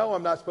 I know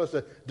I'm not supposed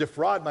to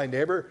defraud my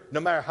neighbor, no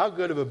matter how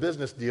good of a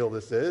business deal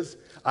this is.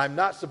 I'm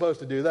not supposed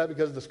to do that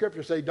because the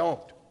Scriptures say don't.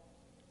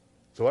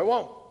 So I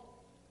won't.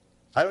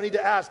 I don't need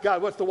to ask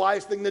God, what's the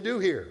wise thing to do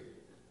here?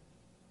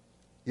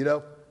 You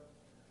know,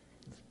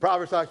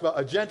 Proverbs talks about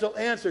a gentle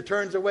answer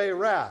turns away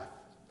wrath.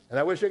 And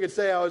I wish I could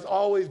say I was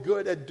always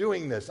good at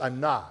doing this. I'm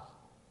not.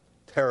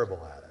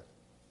 Terrible at it.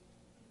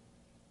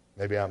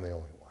 Maybe I'm the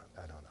only one.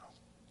 I don't know.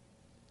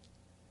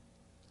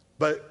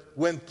 But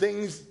when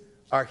things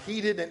are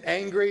heated and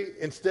angry,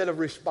 instead of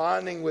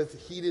responding with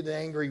heated and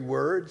angry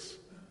words,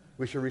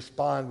 we should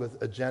respond with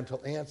a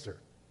gentle answer.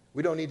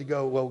 We don't need to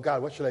go, well,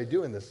 God, what should I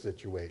do in this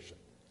situation?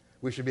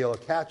 We should be able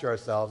to catch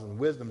ourselves, and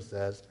wisdom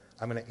says,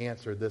 I'm going to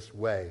answer this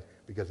way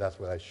because that's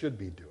what I should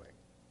be doing.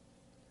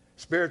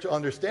 Spiritual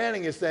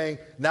understanding is saying,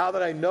 now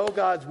that I know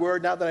God's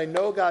word, now that I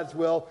know God's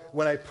will,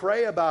 when I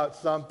pray about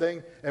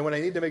something and when I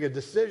need to make a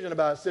decision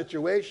about a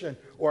situation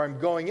or I'm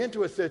going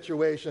into a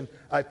situation,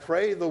 I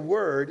pray the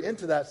word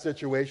into that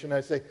situation.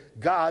 I say,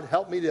 God,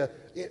 help me to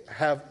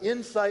have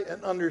insight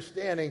and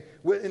understanding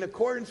in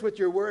accordance with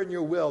your word and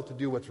your will to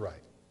do what's right.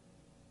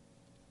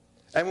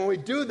 And when we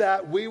do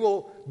that, we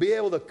will be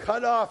able to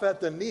cut off at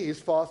the knees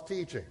false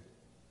teaching.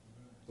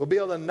 We'll be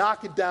able to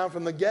knock it down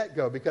from the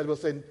get-go because we'll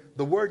say,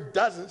 the word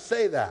doesn't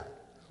say that.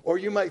 Or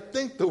you might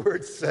think the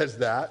word says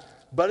that,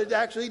 but it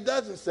actually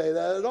doesn't say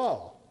that at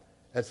all.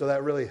 And so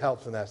that really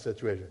helps in that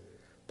situation.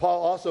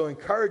 Paul also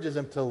encourages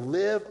them to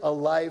live a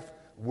life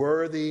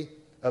worthy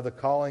of the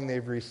calling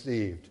they've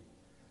received.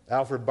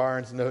 Alfred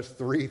Barnes notes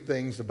 3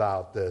 things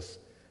about this.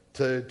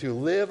 To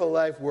live a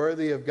life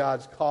worthy of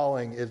God's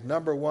calling is,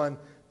 number 1,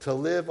 to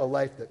live a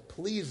life that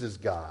pleases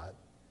God.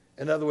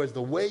 In other words,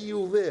 the way you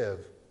live,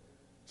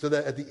 so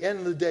that at the end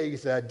of the day you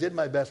say, I did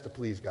my best to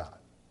please God.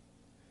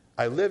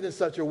 I lived in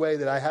such a way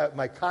that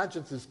my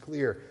conscience is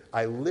clear.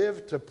 I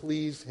live to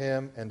please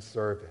him and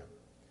serve him.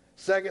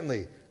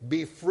 Secondly,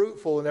 be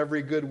fruitful in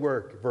every good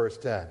work, verse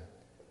 10.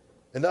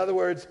 In other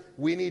words,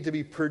 we need to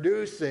be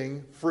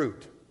producing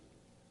fruit.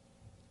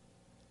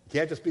 You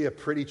can't just be a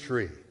pretty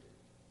tree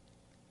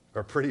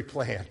or a pretty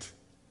plant,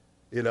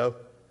 you know.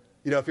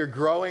 If you're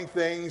growing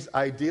things,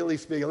 ideally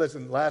speaking,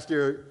 listen, last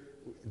year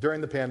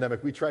during the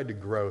pandemic, we tried to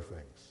grow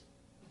things.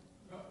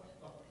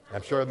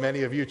 I'm sure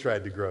many of you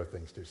tried to grow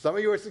things too. Some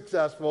of you were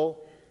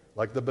successful,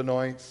 like the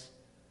Benoits.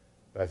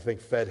 I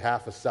think fed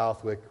half of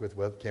Southwick with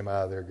what came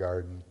out of their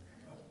garden.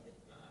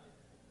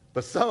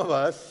 But some of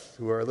us,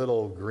 who are a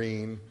little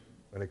green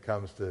when it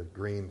comes to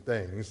green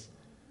things,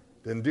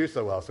 didn't do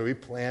so well. So we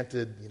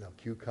planted,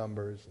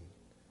 cucumbers and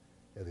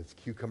had this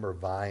cucumber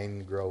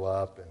vine grow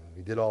up, and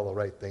we did all the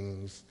right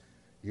things,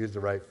 used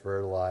the right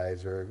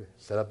fertilizer,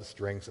 set up the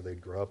string so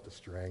they'd grow up the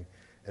string,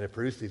 and it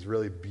produced these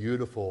really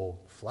beautiful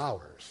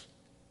flowers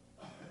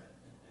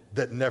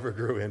that never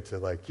grew into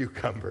like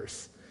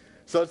cucumbers.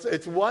 So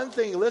it's one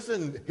thing,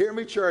 listen, hear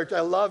me, church,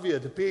 I love you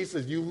to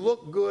pieces. You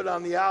look good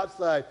on the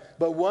outside,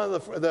 but one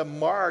of the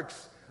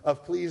marks of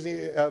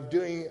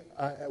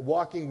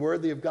walking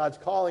worthy of God's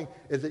calling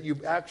is that you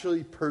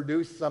actually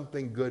produce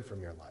something good from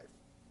your life.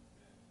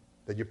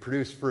 That you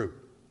produce fruit.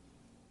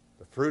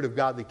 The fruit of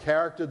godly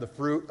character, the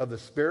fruit of the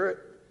Spirit,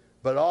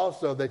 but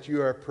also that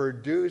you are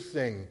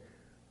producing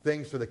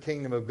things for the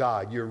kingdom of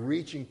God. You're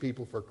reaching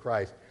people for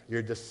Christ.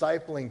 You're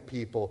discipling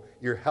people.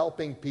 You're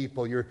helping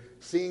people. You're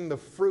seeing the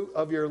fruit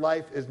of your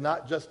life is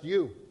not just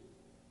you.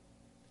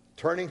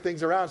 Turning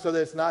things around so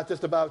that it's not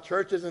just about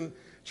churches. And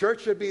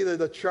church should be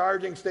the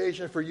charging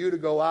station for you to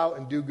go out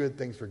and do good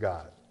things for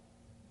God.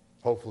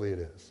 Hopefully it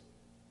is.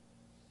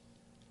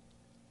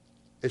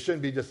 It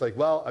shouldn't be just like,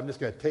 well, I'm just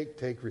going to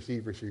take,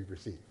 receive.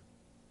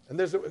 And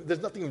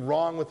there's nothing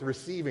wrong with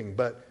receiving,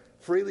 but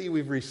freely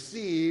we've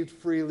received,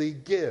 freely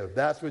give.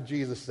 That's what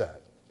Jesus said.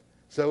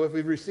 So if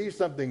we've received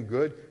something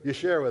good, you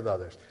share with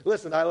others.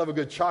 Listen, I love a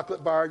good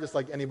chocolate bar just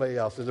like anybody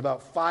else. There's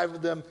about 5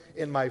 of them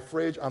in my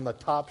fridge on the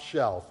top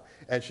shelf.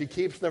 And she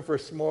keeps them for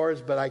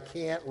s'mores, but I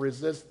can't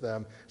resist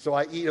them. So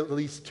I eat at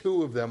least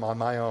 2 of them on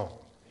my own.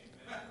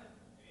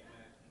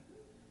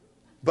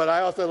 But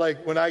I also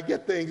like, when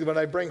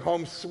I bring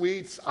home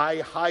sweets, I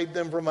hide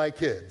them from my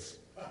kids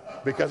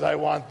because I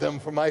want them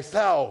for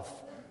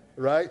myself,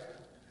 right?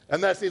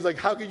 And that seems like,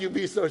 how can you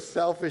be so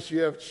selfish? You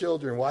have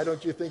children. Why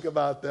don't you think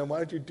about them? Why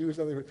don't you do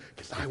something?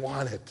 Because I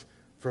want it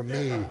for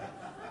me.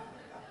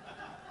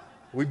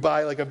 We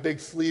buy like a big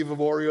sleeve of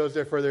Oreos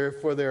there for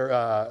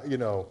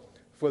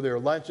their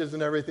lunches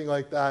and everything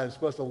like that. And it's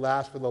supposed to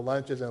last for the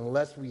lunches. And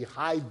unless we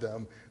hide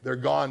them, they're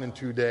gone in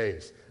 2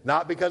 days.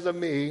 Not because of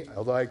me,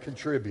 although I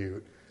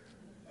contribute,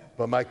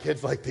 but my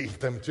kids like to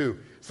eat them too.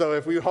 So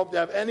if we hope to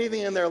have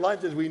anything in their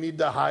lunches, we need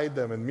to hide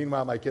them. And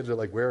meanwhile, my kids are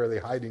like, where are they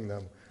hiding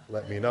them?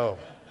 Let me know.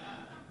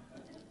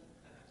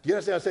 You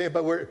understand what I'm saying?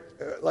 But we're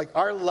like,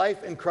 our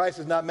life in Christ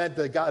is not meant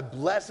that God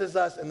blesses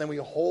us and then we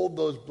hold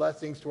those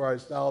blessings to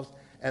ourselves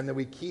and then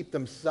we keep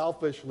them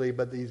selfishly,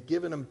 but He's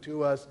given them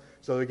to us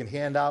so we can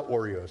hand out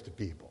Oreos to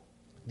people.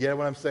 You get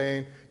what I'm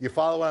saying? You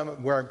follow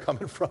where I'm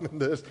coming from in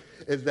this,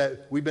 is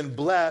that we've been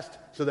blessed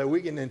so that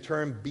we can in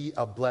turn be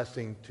a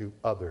blessing to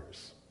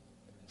others.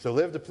 So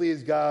live to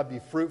please God, be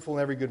fruitful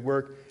in every good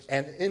work,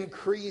 and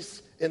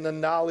increase in the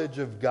knowledge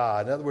of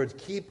God. In other words,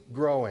 keep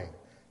growing,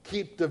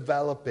 keep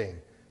developing,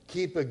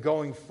 keep it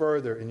going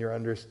further in your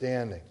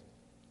understanding.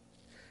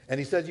 And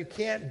he says you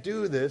can't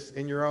do this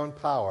in your own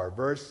power.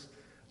 Verse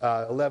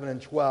 11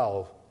 and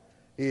 12,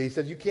 he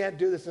says you can't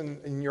do this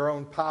in your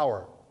own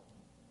power.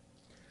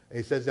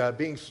 He says,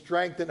 being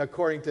strengthened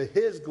according to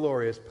His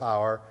glorious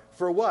power,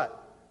 for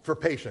what? For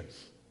patience.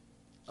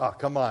 Oh,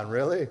 come on,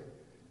 really?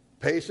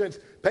 Patience?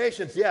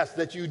 Patience, yes,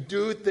 that you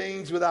do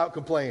things without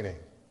complaining.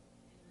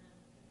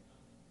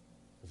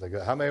 It's like,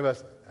 how many of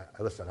us,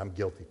 listen, I'm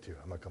guilty too.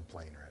 I'm a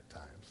complainer at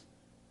times.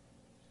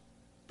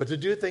 But to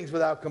do things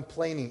without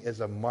complaining is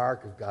a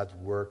mark of God's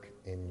work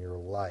in your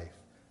life,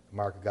 a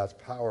mark of God's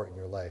power in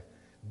your life.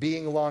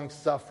 Being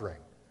long-suffering.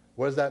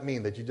 What does that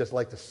mean? That you just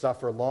like to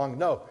suffer long?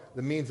 No,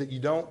 that means that you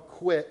don't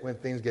quit when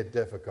things get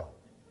difficult.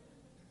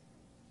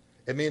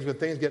 It means when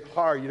things get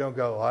hard, you don't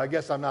go, I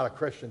guess I'm not a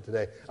Christian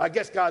today. I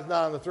guess God's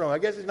not on the throne. I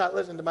guess He's not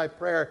listening to my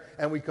prayer.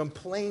 And we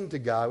complain to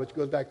God, which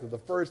goes back to the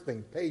first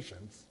thing,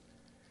 patience.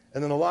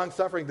 And then the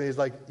long-suffering thing is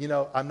like,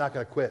 I'm not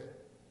going to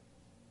quit.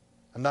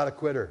 I'm not a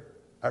quitter.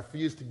 I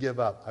refuse to give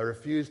up. I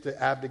refuse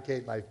to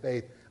abdicate my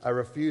faith. I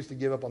refuse to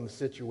give up on the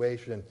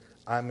situation.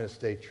 I'm going to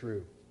stay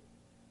true.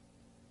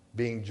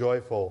 Being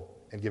joyful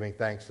and giving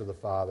thanks to the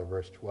Father,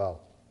 verse 12.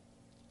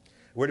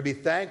 We're to be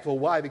thankful.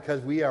 Why?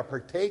 Because we are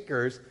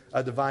partakers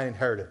of divine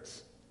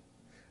inheritance.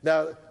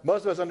 Now,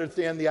 most of us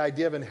understand the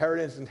idea of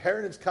inheritance.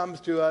 Inheritance comes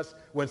to us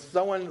when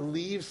someone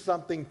leaves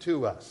something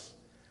to us.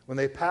 When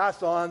they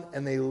pass on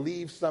and they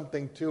leave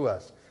something to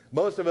us.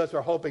 Most of us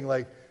are hoping,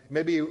 like,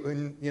 maybe,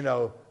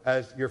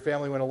 as your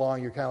family went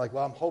along, you're kind of like,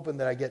 well, I'm hoping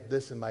that I get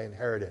this in my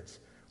inheritance.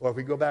 Or if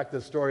we go back to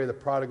the story of the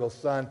prodigal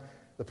son,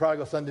 the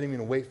prodigal son didn't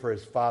even wait for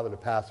his father to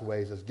pass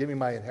away. He says, give me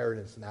my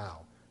inheritance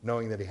now,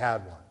 knowing that he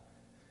had one.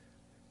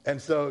 And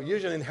so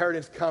usually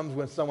inheritance comes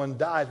when someone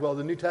dies. Well,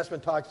 the New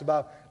Testament talks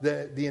about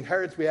the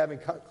inheritance we have in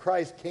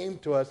Christ came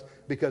to us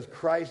because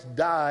Christ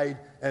died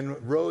and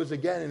rose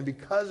again. And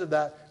because of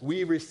that,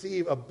 we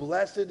receive a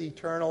blessed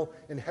eternal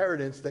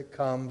inheritance that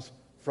comes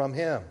from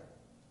him.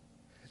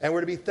 And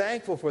we're to be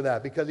thankful for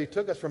that because he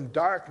took us from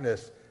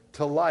darkness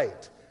to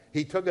light.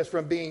 He took us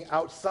from being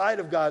outside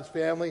of God's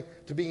family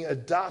to being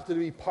adopted to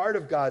be part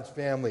of God's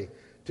family,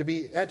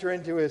 to enter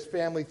into his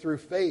family through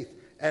faith.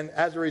 And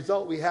as a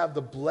result, we have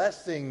the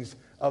blessings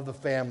of the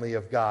family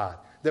of God,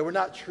 that we're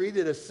not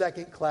treated as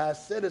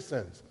second-class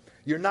citizens.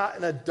 You're not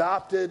an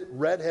adopted,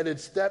 red-headed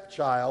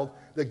stepchild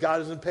that God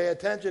doesn't pay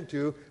attention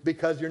to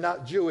because you're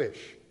not Jewish.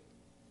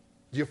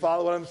 Do you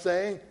follow what I'm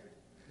saying?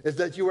 Is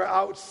that you are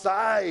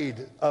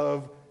outside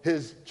of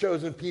his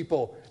chosen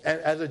people. And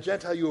as a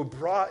Gentile, you were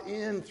brought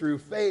in through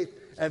faith.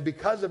 And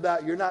because of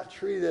that, you're not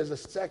treated as a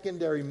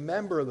secondary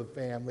member of the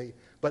family,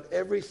 but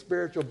every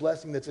spiritual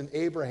blessing that's in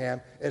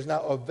Abraham is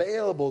now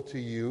available to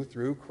you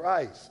through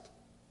Christ.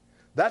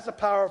 That's a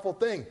powerful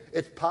thing.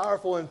 It's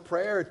powerful in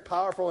prayer. It's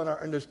powerful in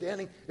our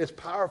understanding. It's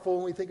powerful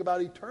when we think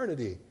about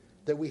eternity,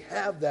 that we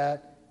have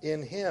that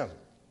in him.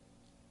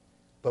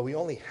 But we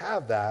only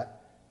have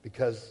that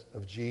because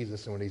of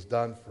Jesus and what he's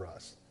done for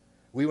us.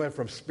 We went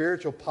from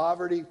spiritual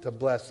poverty to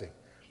blessing,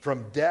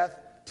 from death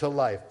to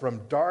life,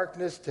 from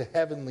darkness to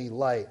heavenly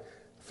light,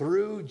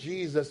 through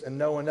Jesus and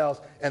no one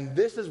else. And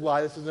this is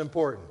why this is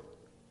important.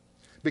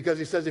 Because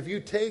he says if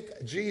you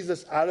take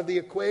Jesus out of the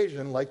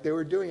equation, like they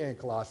were doing in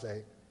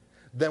Colossae,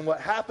 then what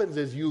happens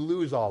is you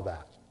lose all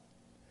that.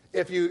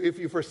 If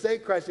you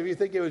forsake Christ, if you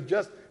think it was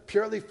just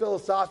purely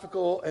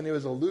philosophical and it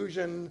was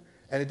illusion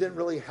and it didn't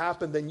really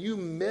happen, then you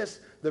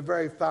miss the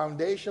very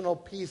foundational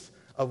piece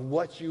of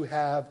what you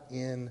have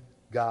in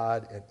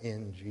God and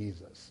in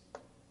Jesus.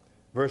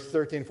 Verse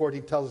 13,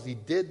 14 tells us he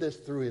did this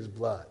through his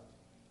blood.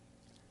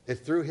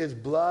 It's through his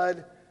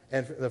blood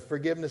and the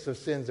forgiveness of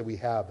sins that we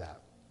have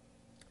that.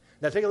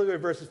 Now take a look at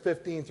verses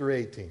 15 through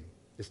 18.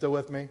 You still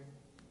with me? Amen.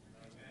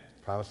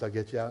 Promise I'll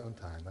get you out on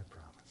time, I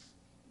promise.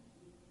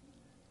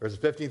 Verses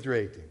 15 through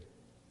 18.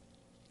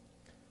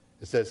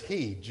 It says,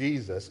 he,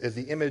 Jesus, is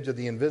the image of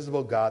the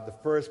invisible God, the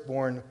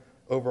firstborn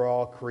over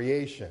all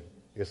creation.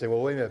 You say,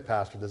 well, wait a minute,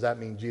 Pastor, does that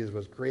mean Jesus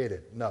was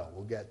created? No,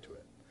 we'll get to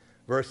it.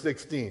 Verse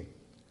 16.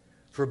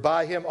 For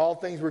by him all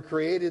things were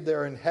created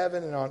there in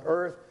heaven and on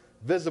earth,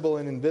 visible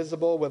and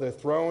invisible, whether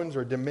thrones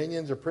or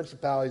dominions or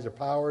principalities or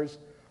powers.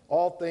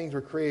 All things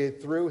were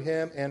created through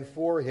him and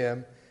for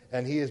him,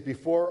 and he is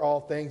before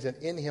all things, and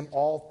in him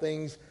all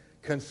things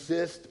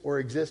consist or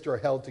exist or are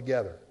held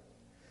together.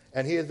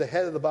 And he is the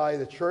head of the body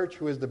of the church,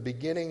 who is the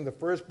beginning, the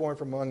firstborn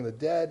from among the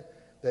dead,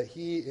 that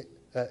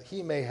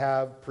he may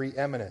have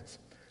preeminence.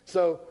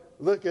 So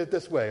look at it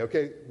this way,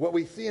 okay? What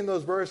we see in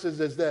those verses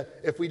is that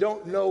if we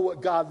don't know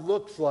what God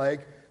looks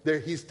like,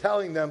 he's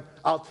telling them,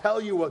 I'll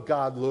tell you what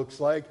God looks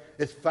like.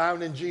 It's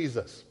found in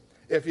Jesus.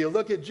 If you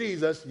look at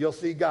Jesus, you'll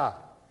see God.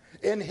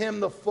 In him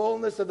the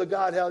fullness of the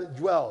Godhead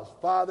dwells,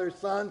 Father,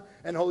 Son,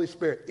 and Holy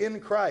Spirit, in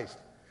Christ.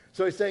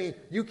 So he's saying,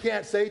 you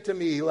can't say to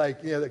me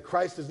that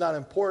Christ is not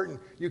important.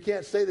 You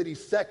can't say that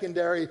he's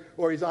secondary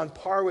or he's on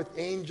par with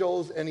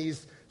angels and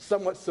he's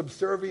somewhat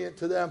subservient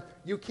to them.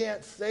 You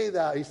can't say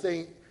that. He's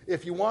saying,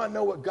 if you want to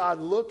know what God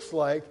looks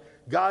like,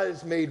 God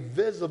is made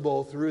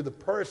visible through the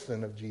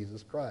person of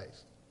Jesus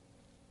Christ.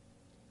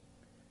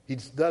 He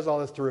does all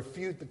this to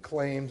refute the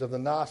claims of the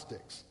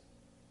Gnostics.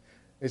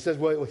 He says,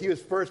 well, he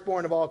was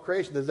firstborn of all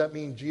creation. Does that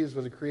mean Jesus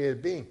was a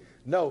created being?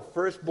 No,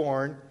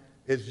 firstborn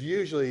is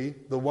usually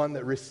the one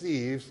that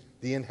receives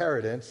the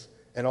inheritance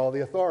and all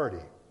the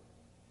authority.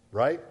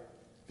 Right?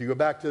 If you go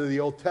back to the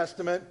Old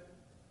Testament,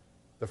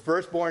 the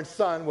firstborn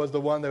son was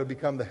the one that would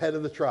become the head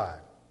of the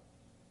tribe.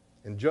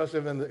 And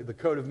Joseph and the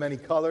coat of many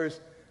colors,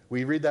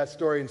 we read that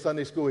story in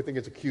Sunday school, we think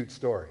it's a cute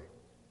story.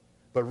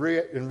 But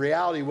in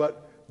reality,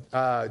 what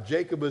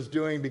Jacob was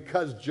doing,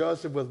 because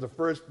Joseph was the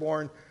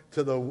firstborn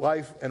to the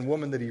wife and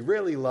woman that he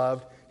really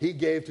loved, he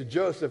gave to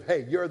Joseph,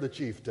 hey, you're the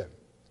chieftain.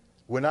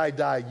 When I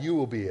die, you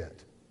will be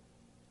it.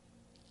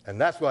 And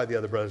that's why the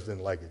other brothers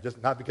didn't like it.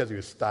 Just not because he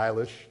was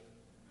stylish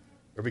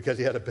or because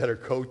he had a better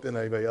coat than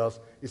anybody else.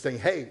 He's saying,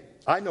 hey,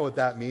 I know what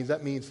that means.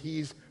 That means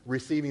he's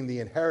receiving the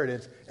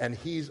inheritance and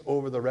he's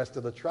over the rest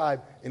of the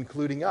tribe,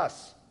 including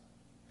us.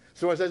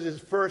 So when it says he's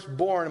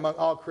firstborn among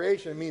all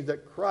creation, it means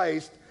that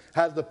Christ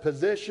has the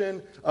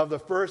position of the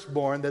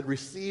firstborn that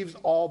receives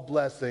all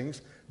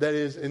blessings, that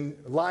is in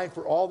line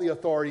for all the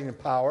authority and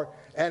power.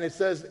 And it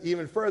says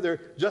even further,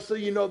 just so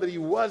you know that he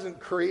wasn't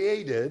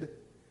created,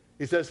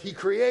 he says he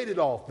created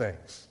all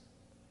things.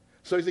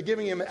 So he's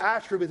giving him an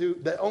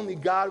attribute that only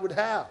God would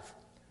have.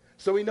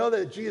 So we know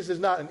that Jesus is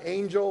not an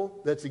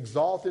angel that's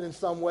exalted in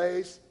some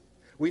ways.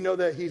 We know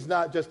that he's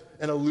not just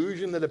an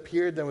illusion that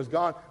appeared and was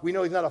gone. We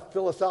know he's not a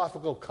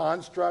philosophical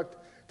construct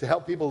to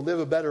help people live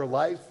a better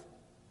life,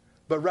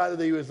 but rather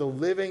that he was a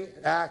living,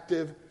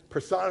 active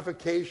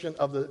personification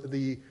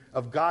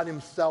of God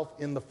himself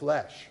in the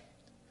flesh.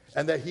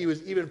 and that he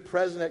was even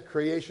present at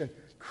creation,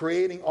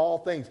 creating all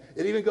things.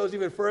 It even goes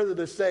even further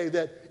to say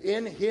that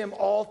in him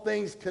all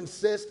things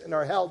consist and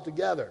are held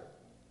together.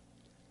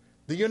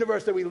 The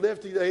universe that we live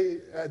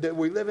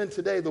in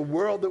today, the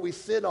world that we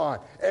sit on,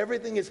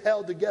 everything is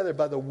held together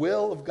by the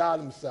will of God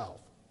himself,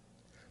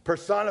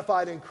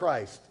 personified in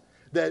Christ,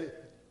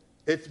 that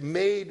it's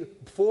made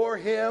for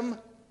him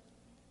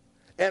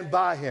and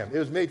by him. It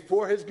was made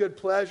for his good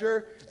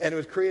pleasure, and it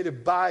was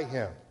created by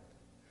him.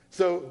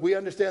 So we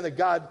understand that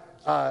God,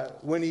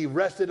 when he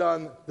rested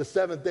on the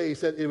seventh day, he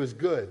said it was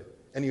good,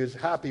 and he was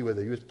happy with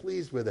it. He was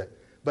pleased with it.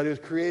 But it was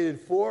created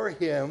for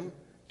him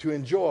to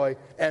enjoy,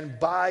 and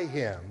by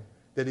him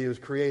that he was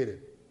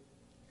created.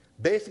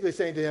 Basically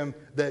saying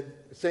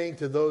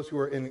to those who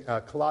are in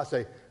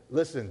Colossae,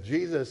 listen,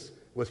 Jesus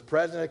was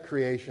present at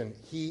creation.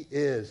 He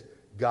is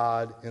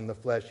God in the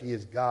flesh. He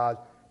is God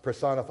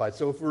personified.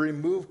 So if we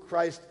remove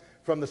Christ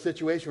from the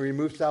situation, we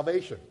remove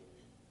salvation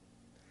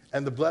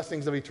and the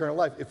blessings of eternal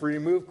life. If we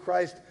remove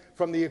Christ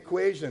from the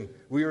equation,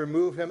 we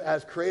remove him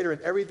as creator,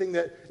 and everything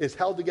that is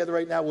held together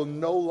right now will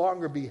no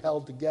longer be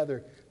held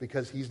together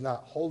because he's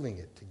not holding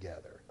it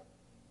together.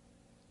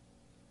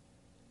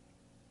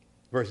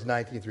 Verses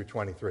 19 through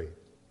 23.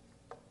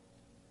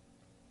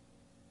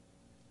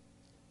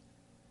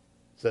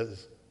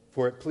 Says,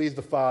 for it pleased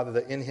the Father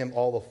that in him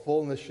all the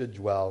fullness should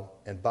dwell,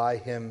 and by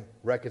him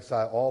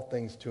reconcile all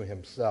things to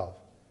himself.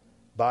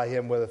 By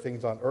him, whether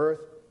things on earth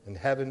and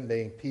heaven,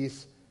 making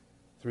peace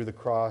through the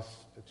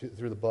cross,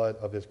 through the blood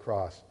of his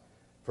cross.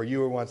 For you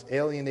were once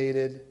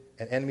alienated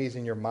and enemies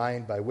in your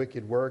mind by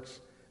wicked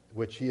works,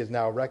 which he has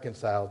now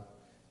reconciled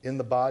in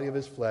the body of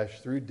his flesh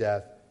through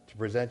death, to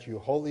present you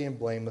holy and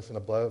blameless and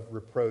above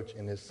reproach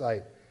in his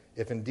sight.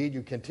 If indeed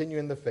you continue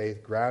in the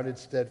faith, grounded,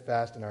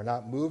 steadfast, and are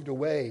not moved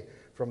away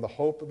from the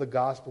hope of the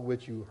gospel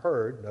which you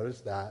heard. Notice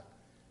that.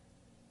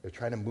 They're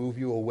trying to move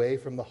you away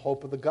from the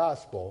hope of the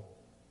gospel.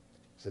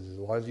 He says, as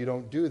long as you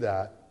don't do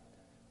that,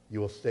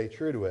 you will stay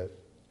true to it.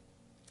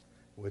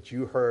 Which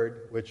you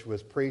heard, which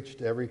was preached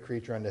to every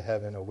creature under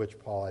heaven, of which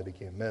Paul I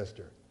became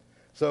minister.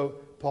 So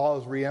Paul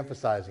is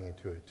re-emphasizing it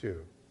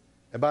too.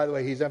 And by the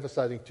way, he's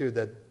emphasizing too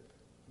that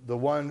the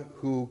one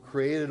who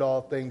created all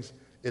things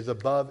is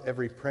above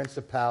every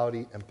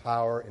principality and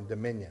power and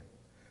dominion.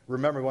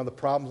 Remember, one of the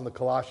problems in the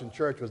Colossian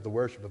church was the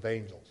worship of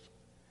angels.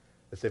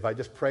 They say, if I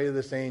just pray to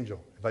this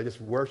angel, if I just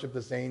worship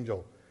this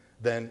angel,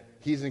 then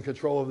he's in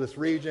control of this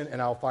region,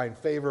 and I'll find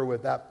favor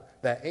with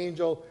that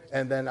angel,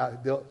 and then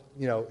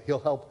he'll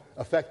help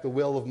affect the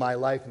will of my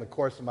life and the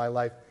course of my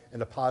life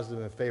in a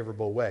positive and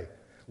favorable way.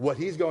 What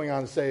he's going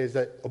on to say is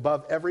that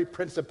above every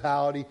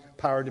principality,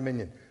 power, and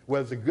dominion,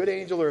 whether it's a good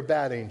angel or a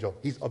bad angel,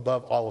 he's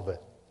above all of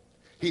it.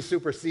 He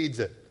supersedes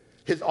it.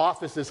 His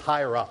office is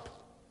higher up.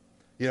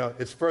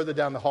 It's further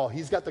down the hall.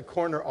 He's got the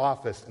corner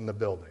office in the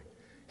building.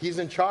 He's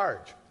in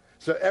charge.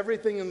 So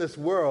everything in this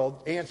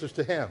world answers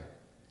to him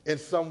in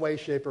some way,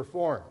 shape, or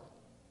form.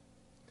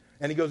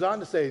 And he goes on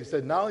to say, he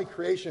said, not only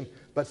creation,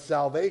 but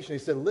salvation. He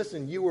said,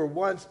 listen, you were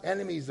once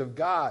enemies of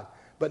God,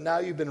 but now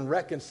you've been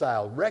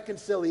reconciled.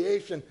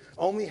 Reconciliation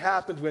only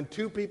happens when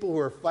two people who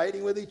are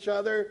fighting with each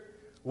other,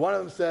 one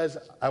of them says,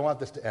 I want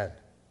this to end.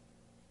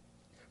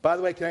 By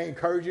the way, can I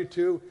encourage you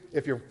too,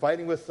 if you're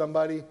fighting with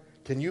somebody,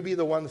 can you be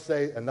the one to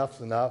say,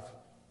 enough's enough?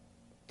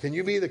 Can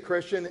you be the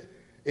Christian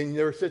in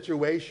your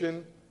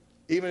situation,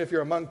 even if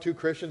you're among two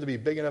Christians, to be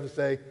big enough to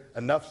say,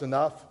 enough's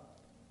enough?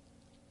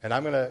 And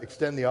I'm going to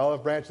extend the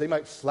olive branch. They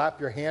might slap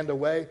your hand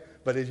away,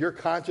 but is your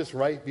conscience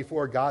right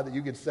before God that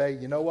you could say,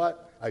 you know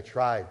what? I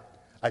tried.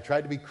 I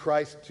tried to be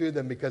Christ to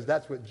them because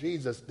that's what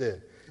Jesus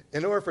did.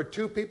 In order for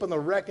two people to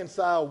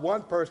reconcile,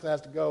 one person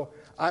has to go,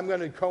 I'm going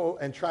to go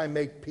and try and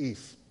make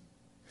peace.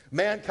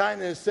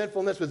 Mankind in his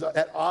sinfulness was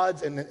at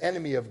odds and an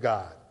enemy of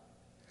God.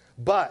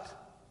 But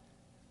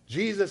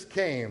Jesus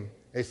came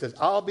and he says,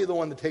 I'll be the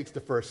one that takes the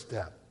first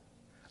step.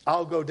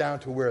 I'll go down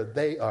to where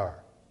they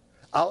are.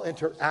 I'll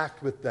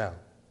interact with them.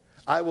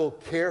 I will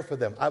care for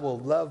them. I will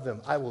love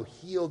them. I will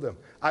heal them.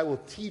 I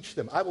will teach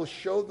them. I will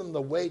show them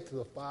the way to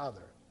the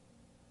Father.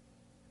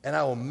 And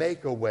I will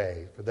make a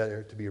way for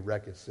there to be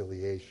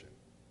reconciliation.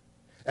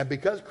 And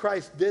because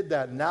Christ did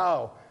that,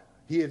 now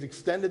he has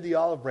extended the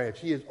olive branch.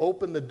 He has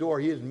opened the door.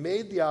 He has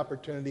made the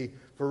opportunity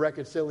for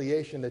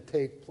reconciliation to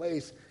take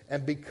place.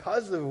 And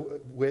because of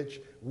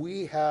which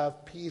we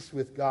have peace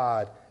with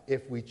God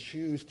if we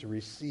choose to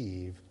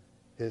receive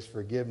his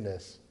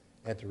forgiveness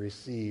and to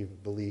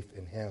receive belief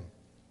in him.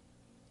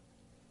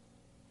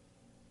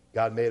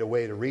 God made a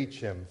way to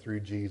reach him through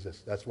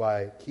Jesus. That's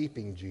why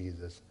keeping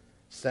Jesus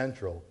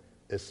central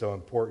is so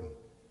important.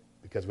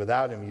 Because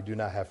without him, you do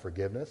not have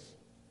forgiveness.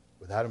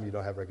 Without him, you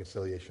don't have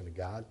reconciliation to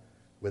God.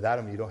 Without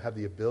him, you don't have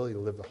the ability to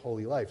live the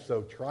holy life.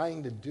 So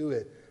trying to do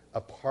it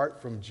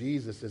apart from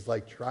Jesus is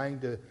like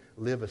trying to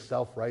live a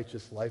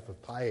self-righteous life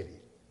of piety.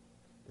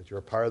 That you're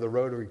a part of the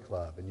Rotary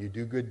Club and you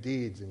do good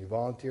deeds and you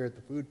volunteer at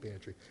the food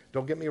pantry.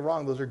 Don't get me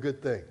wrong, those are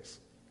good things.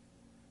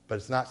 But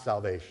it's not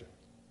salvation.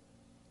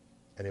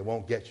 And it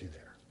won't get you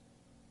there.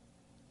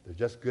 They're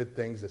just good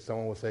things that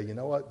someone will say, you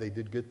know what, they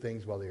did good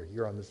things while they were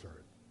here on this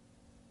earth.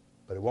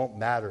 But it won't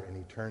matter in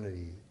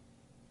eternity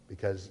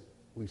because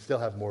we still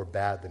have more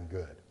bad than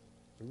good.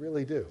 We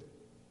really do.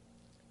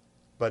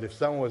 But if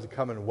someone was to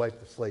come and wipe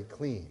the slate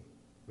clean,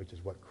 which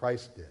is what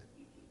Christ did,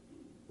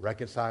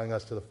 reconciling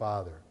us to the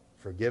Father,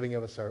 forgiving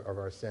us of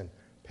our sin,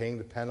 paying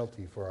the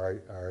penalty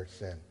for our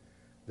sin,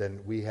 then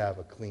we have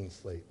a clean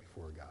slate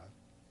before God.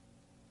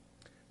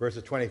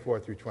 Verses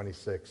 24 through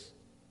 26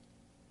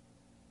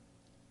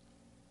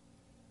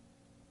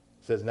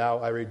 says, "Now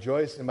I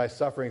rejoice in my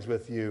sufferings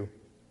with you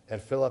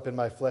and fill up in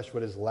my flesh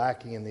what is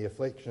lacking in the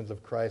afflictions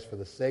of Christ for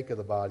the sake of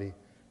the body,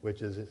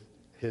 which is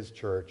his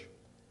church,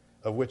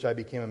 of which I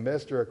became a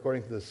minister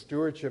according to the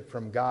stewardship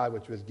from God,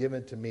 which was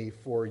given to me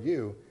for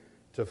you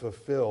to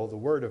fulfill the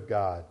word of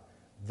God,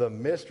 the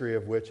mystery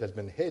of which has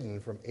been hidden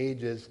from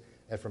ages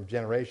and from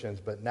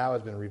generations, but now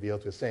has been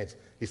revealed to his saints."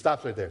 He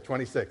stops right there,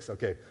 26.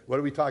 Okay, what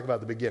did we talk about at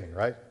the beginning,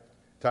 right?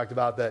 Talked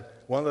about that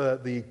one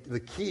of the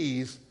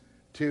keys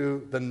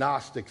to the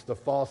Gnostics, the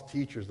false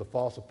teachers, the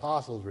false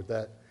apostles, were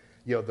that,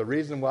 the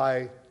reason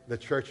why the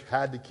church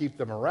had to keep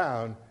them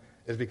around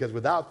is because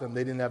without them,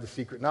 they didn't have the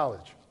secret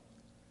knowledge.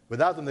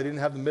 Without them, they didn't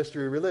have the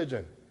mystery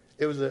religion.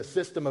 It was a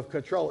system of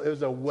control. It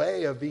was a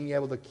way of being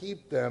able to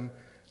keep them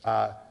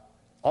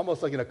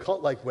almost like in a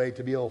cult-like way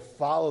to be able to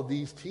follow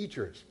these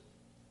teachers.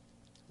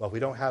 Well, if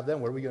we don't have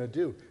them, what are we going to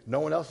do?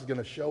 No one else is going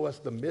to show us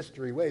the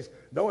mystery ways.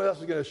 No one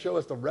else is going to show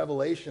us the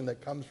revelation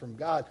that comes from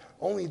God.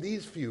 Only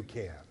these few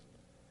can.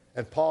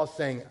 And Paul's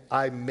saying,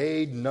 I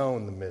made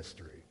known the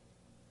mystery.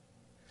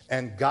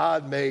 And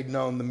God made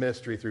known the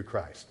mystery through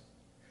Christ.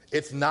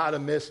 It's not a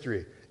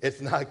mystery.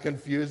 It's not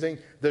confusing.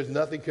 There's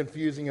nothing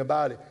confusing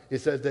about it. It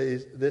says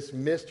that this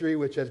mystery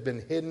which has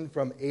been hidden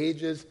from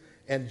ages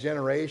and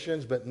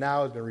generations, but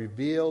now has been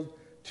revealed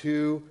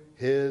to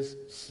his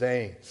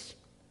saints.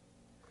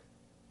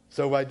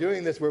 So by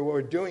doing this, what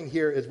we're doing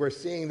here is we're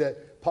seeing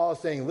that Paul is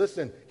saying,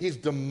 listen, he's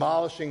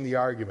demolishing the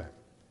argument.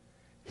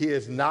 He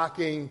is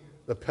knocking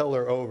the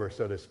pillar over,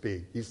 so to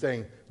speak. He's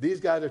saying, these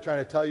guys are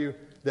trying to tell you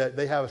that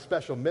they have a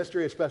special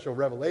mystery, a special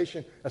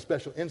revelation, a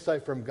special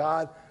insight from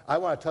God. I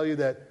want to tell you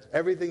that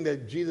everything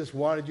that Jesus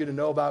wanted you to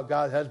know about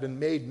God has been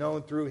made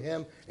known through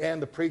him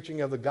and the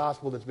preaching of the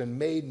gospel that's been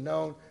made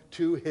known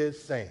to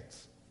his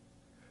saints.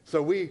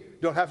 So we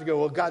don't have to go,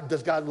 well,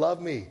 does God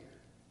love me?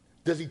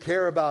 Does he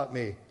care about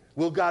me?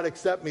 Will God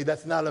accept me?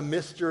 That's not a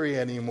mystery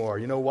anymore.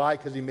 You know why?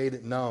 Because he made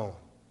it known.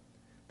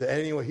 That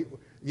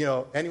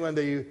anyone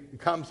that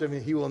comes to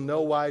him, he will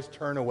no wise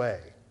turn away.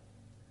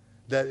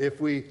 That if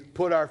we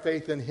put our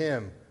faith in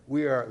him,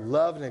 we are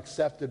loved and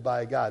accepted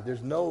by God.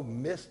 There's no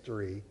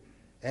mystery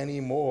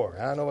anymore.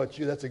 I don't know about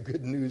you, that's a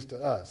good news to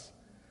us.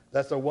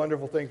 That's a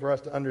wonderful thing for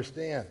us to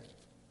understand.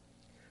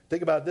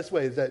 Think about it this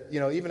way, is that,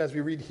 even as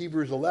we read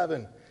Hebrews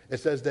 11, it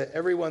says that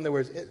everyone that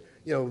was,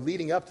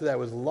 leading up to that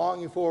was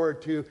longing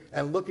forward to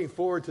and looking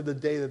forward to the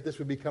day that this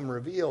would become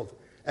revealed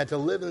and to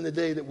live in the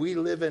day that we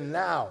live in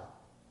now,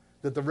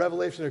 that the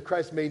revelation of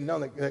Christ made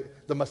known,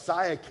 that the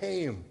Messiah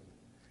came.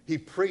 He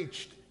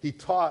preached, he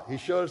taught, he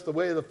showed us the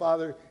way of the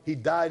Father, he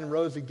died and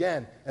rose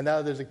again, and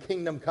now there's a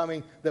kingdom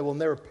coming that will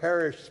never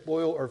perish,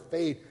 spoil, or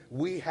fade.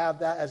 We have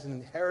that as an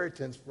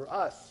inheritance for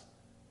us.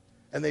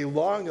 And they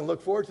longed and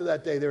looked forward to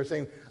that day. They were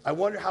saying, I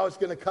wonder how it's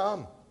going to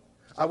come.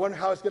 I wonder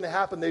how it's going to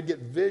happen. They'd get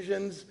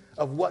visions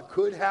of what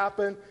could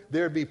happen.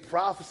 There'd be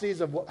prophecies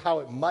of how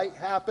it might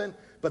happen,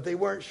 but they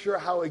weren't sure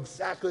how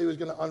exactly it was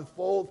going to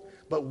unfold.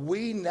 But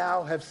we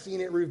now have seen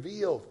it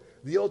revealed.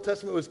 The Old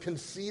Testament was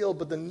concealed,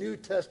 but the New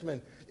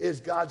Testament is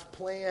God's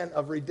plan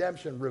of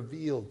redemption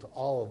revealed to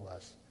all of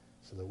us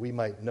so that we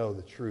might know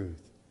the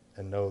truth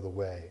and know the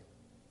way.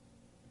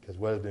 Because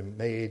what has been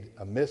made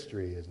a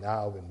mystery has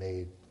now been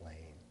made plain.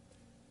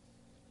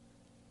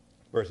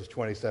 Verses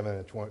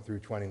 27 through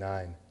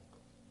 29.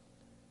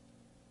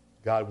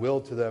 God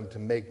willed to them to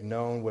make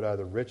known what are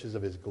the riches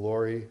of his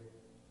glory,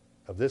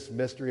 of this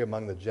mystery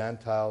among the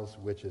Gentiles,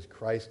 which is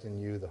Christ in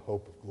you, the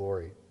hope of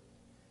glory.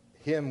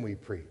 Him we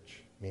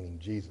preach, meaning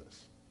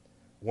Jesus,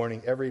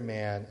 warning every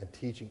man and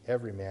teaching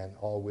every man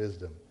all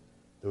wisdom,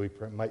 that we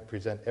might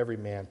present every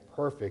man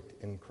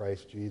perfect in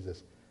Christ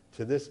Jesus.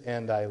 To this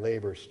end I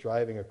labor,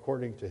 striving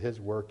according to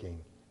his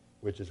working,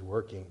 which is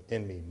working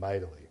in me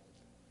mightily.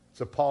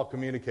 So Paul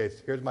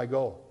communicates, here's my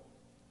goal.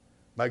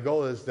 My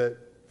goal is that,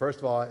 first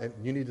of all, and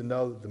you need to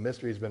know that the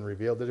mystery has been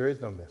revealed, that there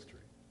is no mystery.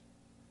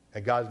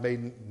 And God's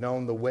made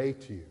known the way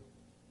to you.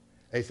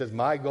 And he says,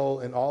 my goal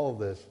in all of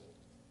this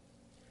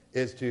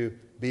is to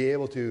be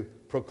able to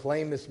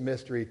proclaim this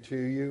mystery to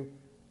you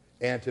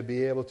and to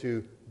be able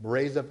to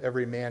raise up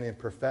every man in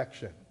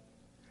perfection,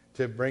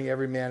 to bring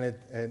every man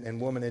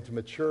and woman into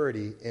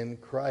maturity in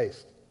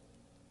Christ.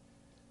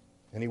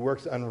 And he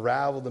works to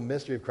unravel the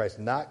mystery of Christ,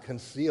 not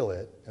conceal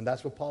it. And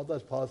that's what Paul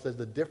does. Paul says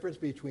the difference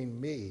between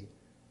me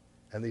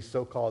and these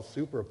so-called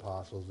super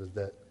apostles is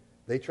that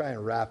they try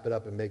and wrap it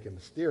up and make it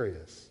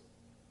mysterious.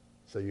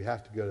 So you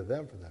have to go to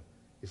them for them.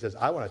 He says,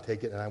 I want to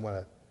take it and I want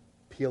to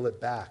peel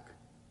it back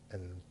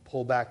and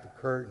pull back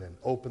the curtain and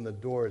open the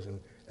doors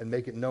and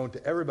make it known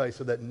to everybody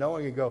so that no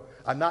one can go,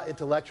 I'm not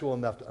intellectual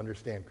enough to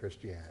understand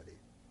Christianity.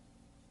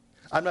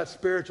 I'm not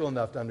spiritual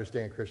enough to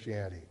understand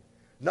Christianity.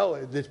 No,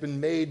 it's been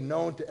made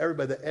known to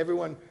everybody that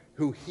everyone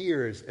who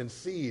hears and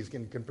sees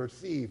can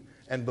perceive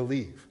and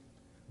believe.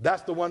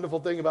 That's the wonderful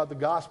thing about the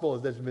gospel,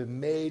 is that it's been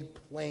made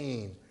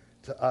plain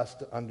to us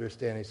to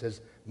understand. He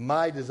says,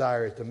 my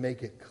desire is to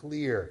make it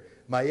clear.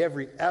 My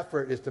every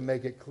effort is to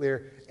make it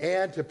clear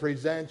and to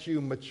present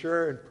you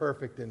mature and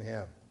perfect in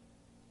him,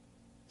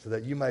 so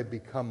that you might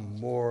become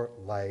more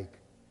like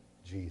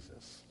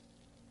Jesus.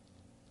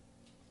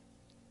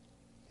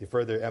 He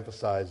further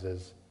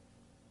emphasizes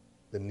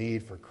the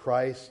need for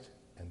Christ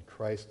and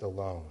Christ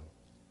alone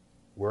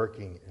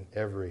working in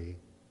every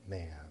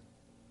man.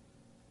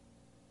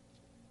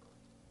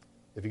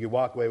 If you could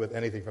walk away with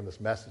anything from this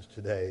message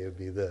today, it would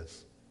be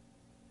this.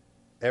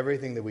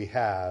 Everything that we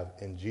have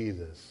in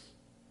Jesus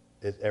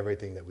is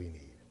everything that we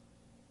need.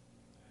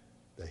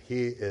 That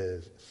he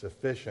is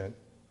sufficient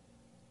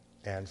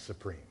and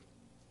supreme.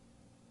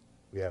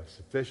 We have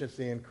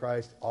sufficiency in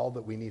Christ. All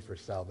that we need for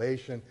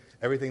salvation,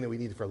 everything that we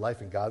need for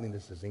life and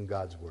godliness is in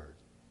God's word.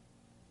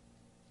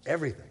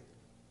 Everything.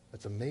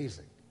 That's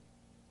amazing.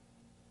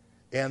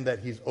 And that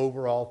he's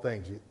over all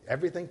things.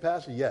 Everything,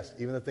 Pastor? Yes.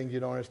 Even the things you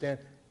don't understand?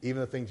 Even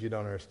the things you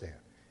don't understand.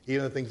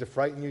 Even the things that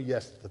frighten you?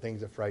 Yes, the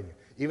things that frighten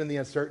you. Even the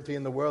uncertainty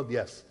in the world?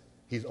 Yes.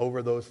 He's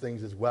over those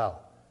things as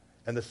well.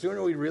 And the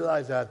sooner we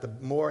realize that, the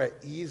more at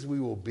ease we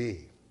will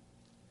be.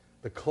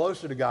 The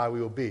closer to God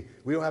we will be.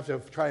 We don't have to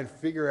try and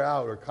figure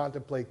out or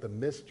contemplate the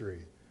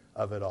mystery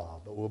of it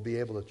all, but we'll be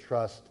able to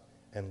trust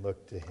and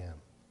look to him.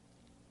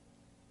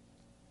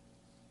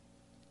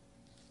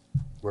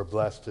 We're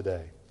blessed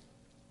today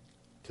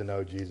to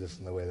know Jesus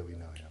in the way that we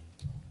know him.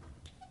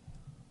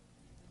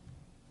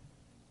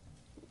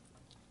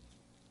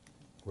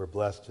 We're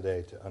blessed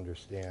today to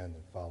understand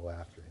and follow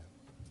after him.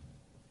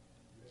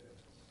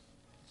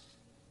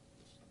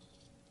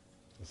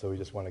 And so we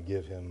just want to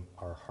give him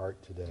our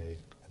heart today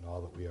and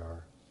all that we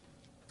are.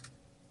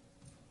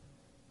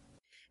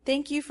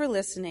 Thank you for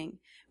listening.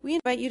 We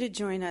invite you to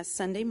join us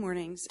Sunday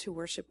mornings to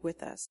worship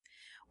with us.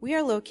 We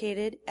are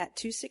located at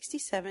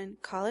 267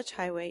 College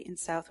Highway in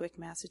Southwick,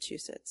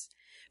 Massachusetts.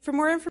 For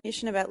more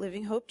information about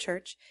Living Hope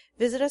Church,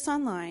 visit us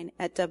online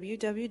at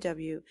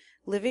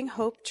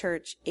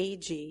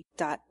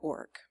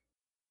www.livinghopechurchag.org.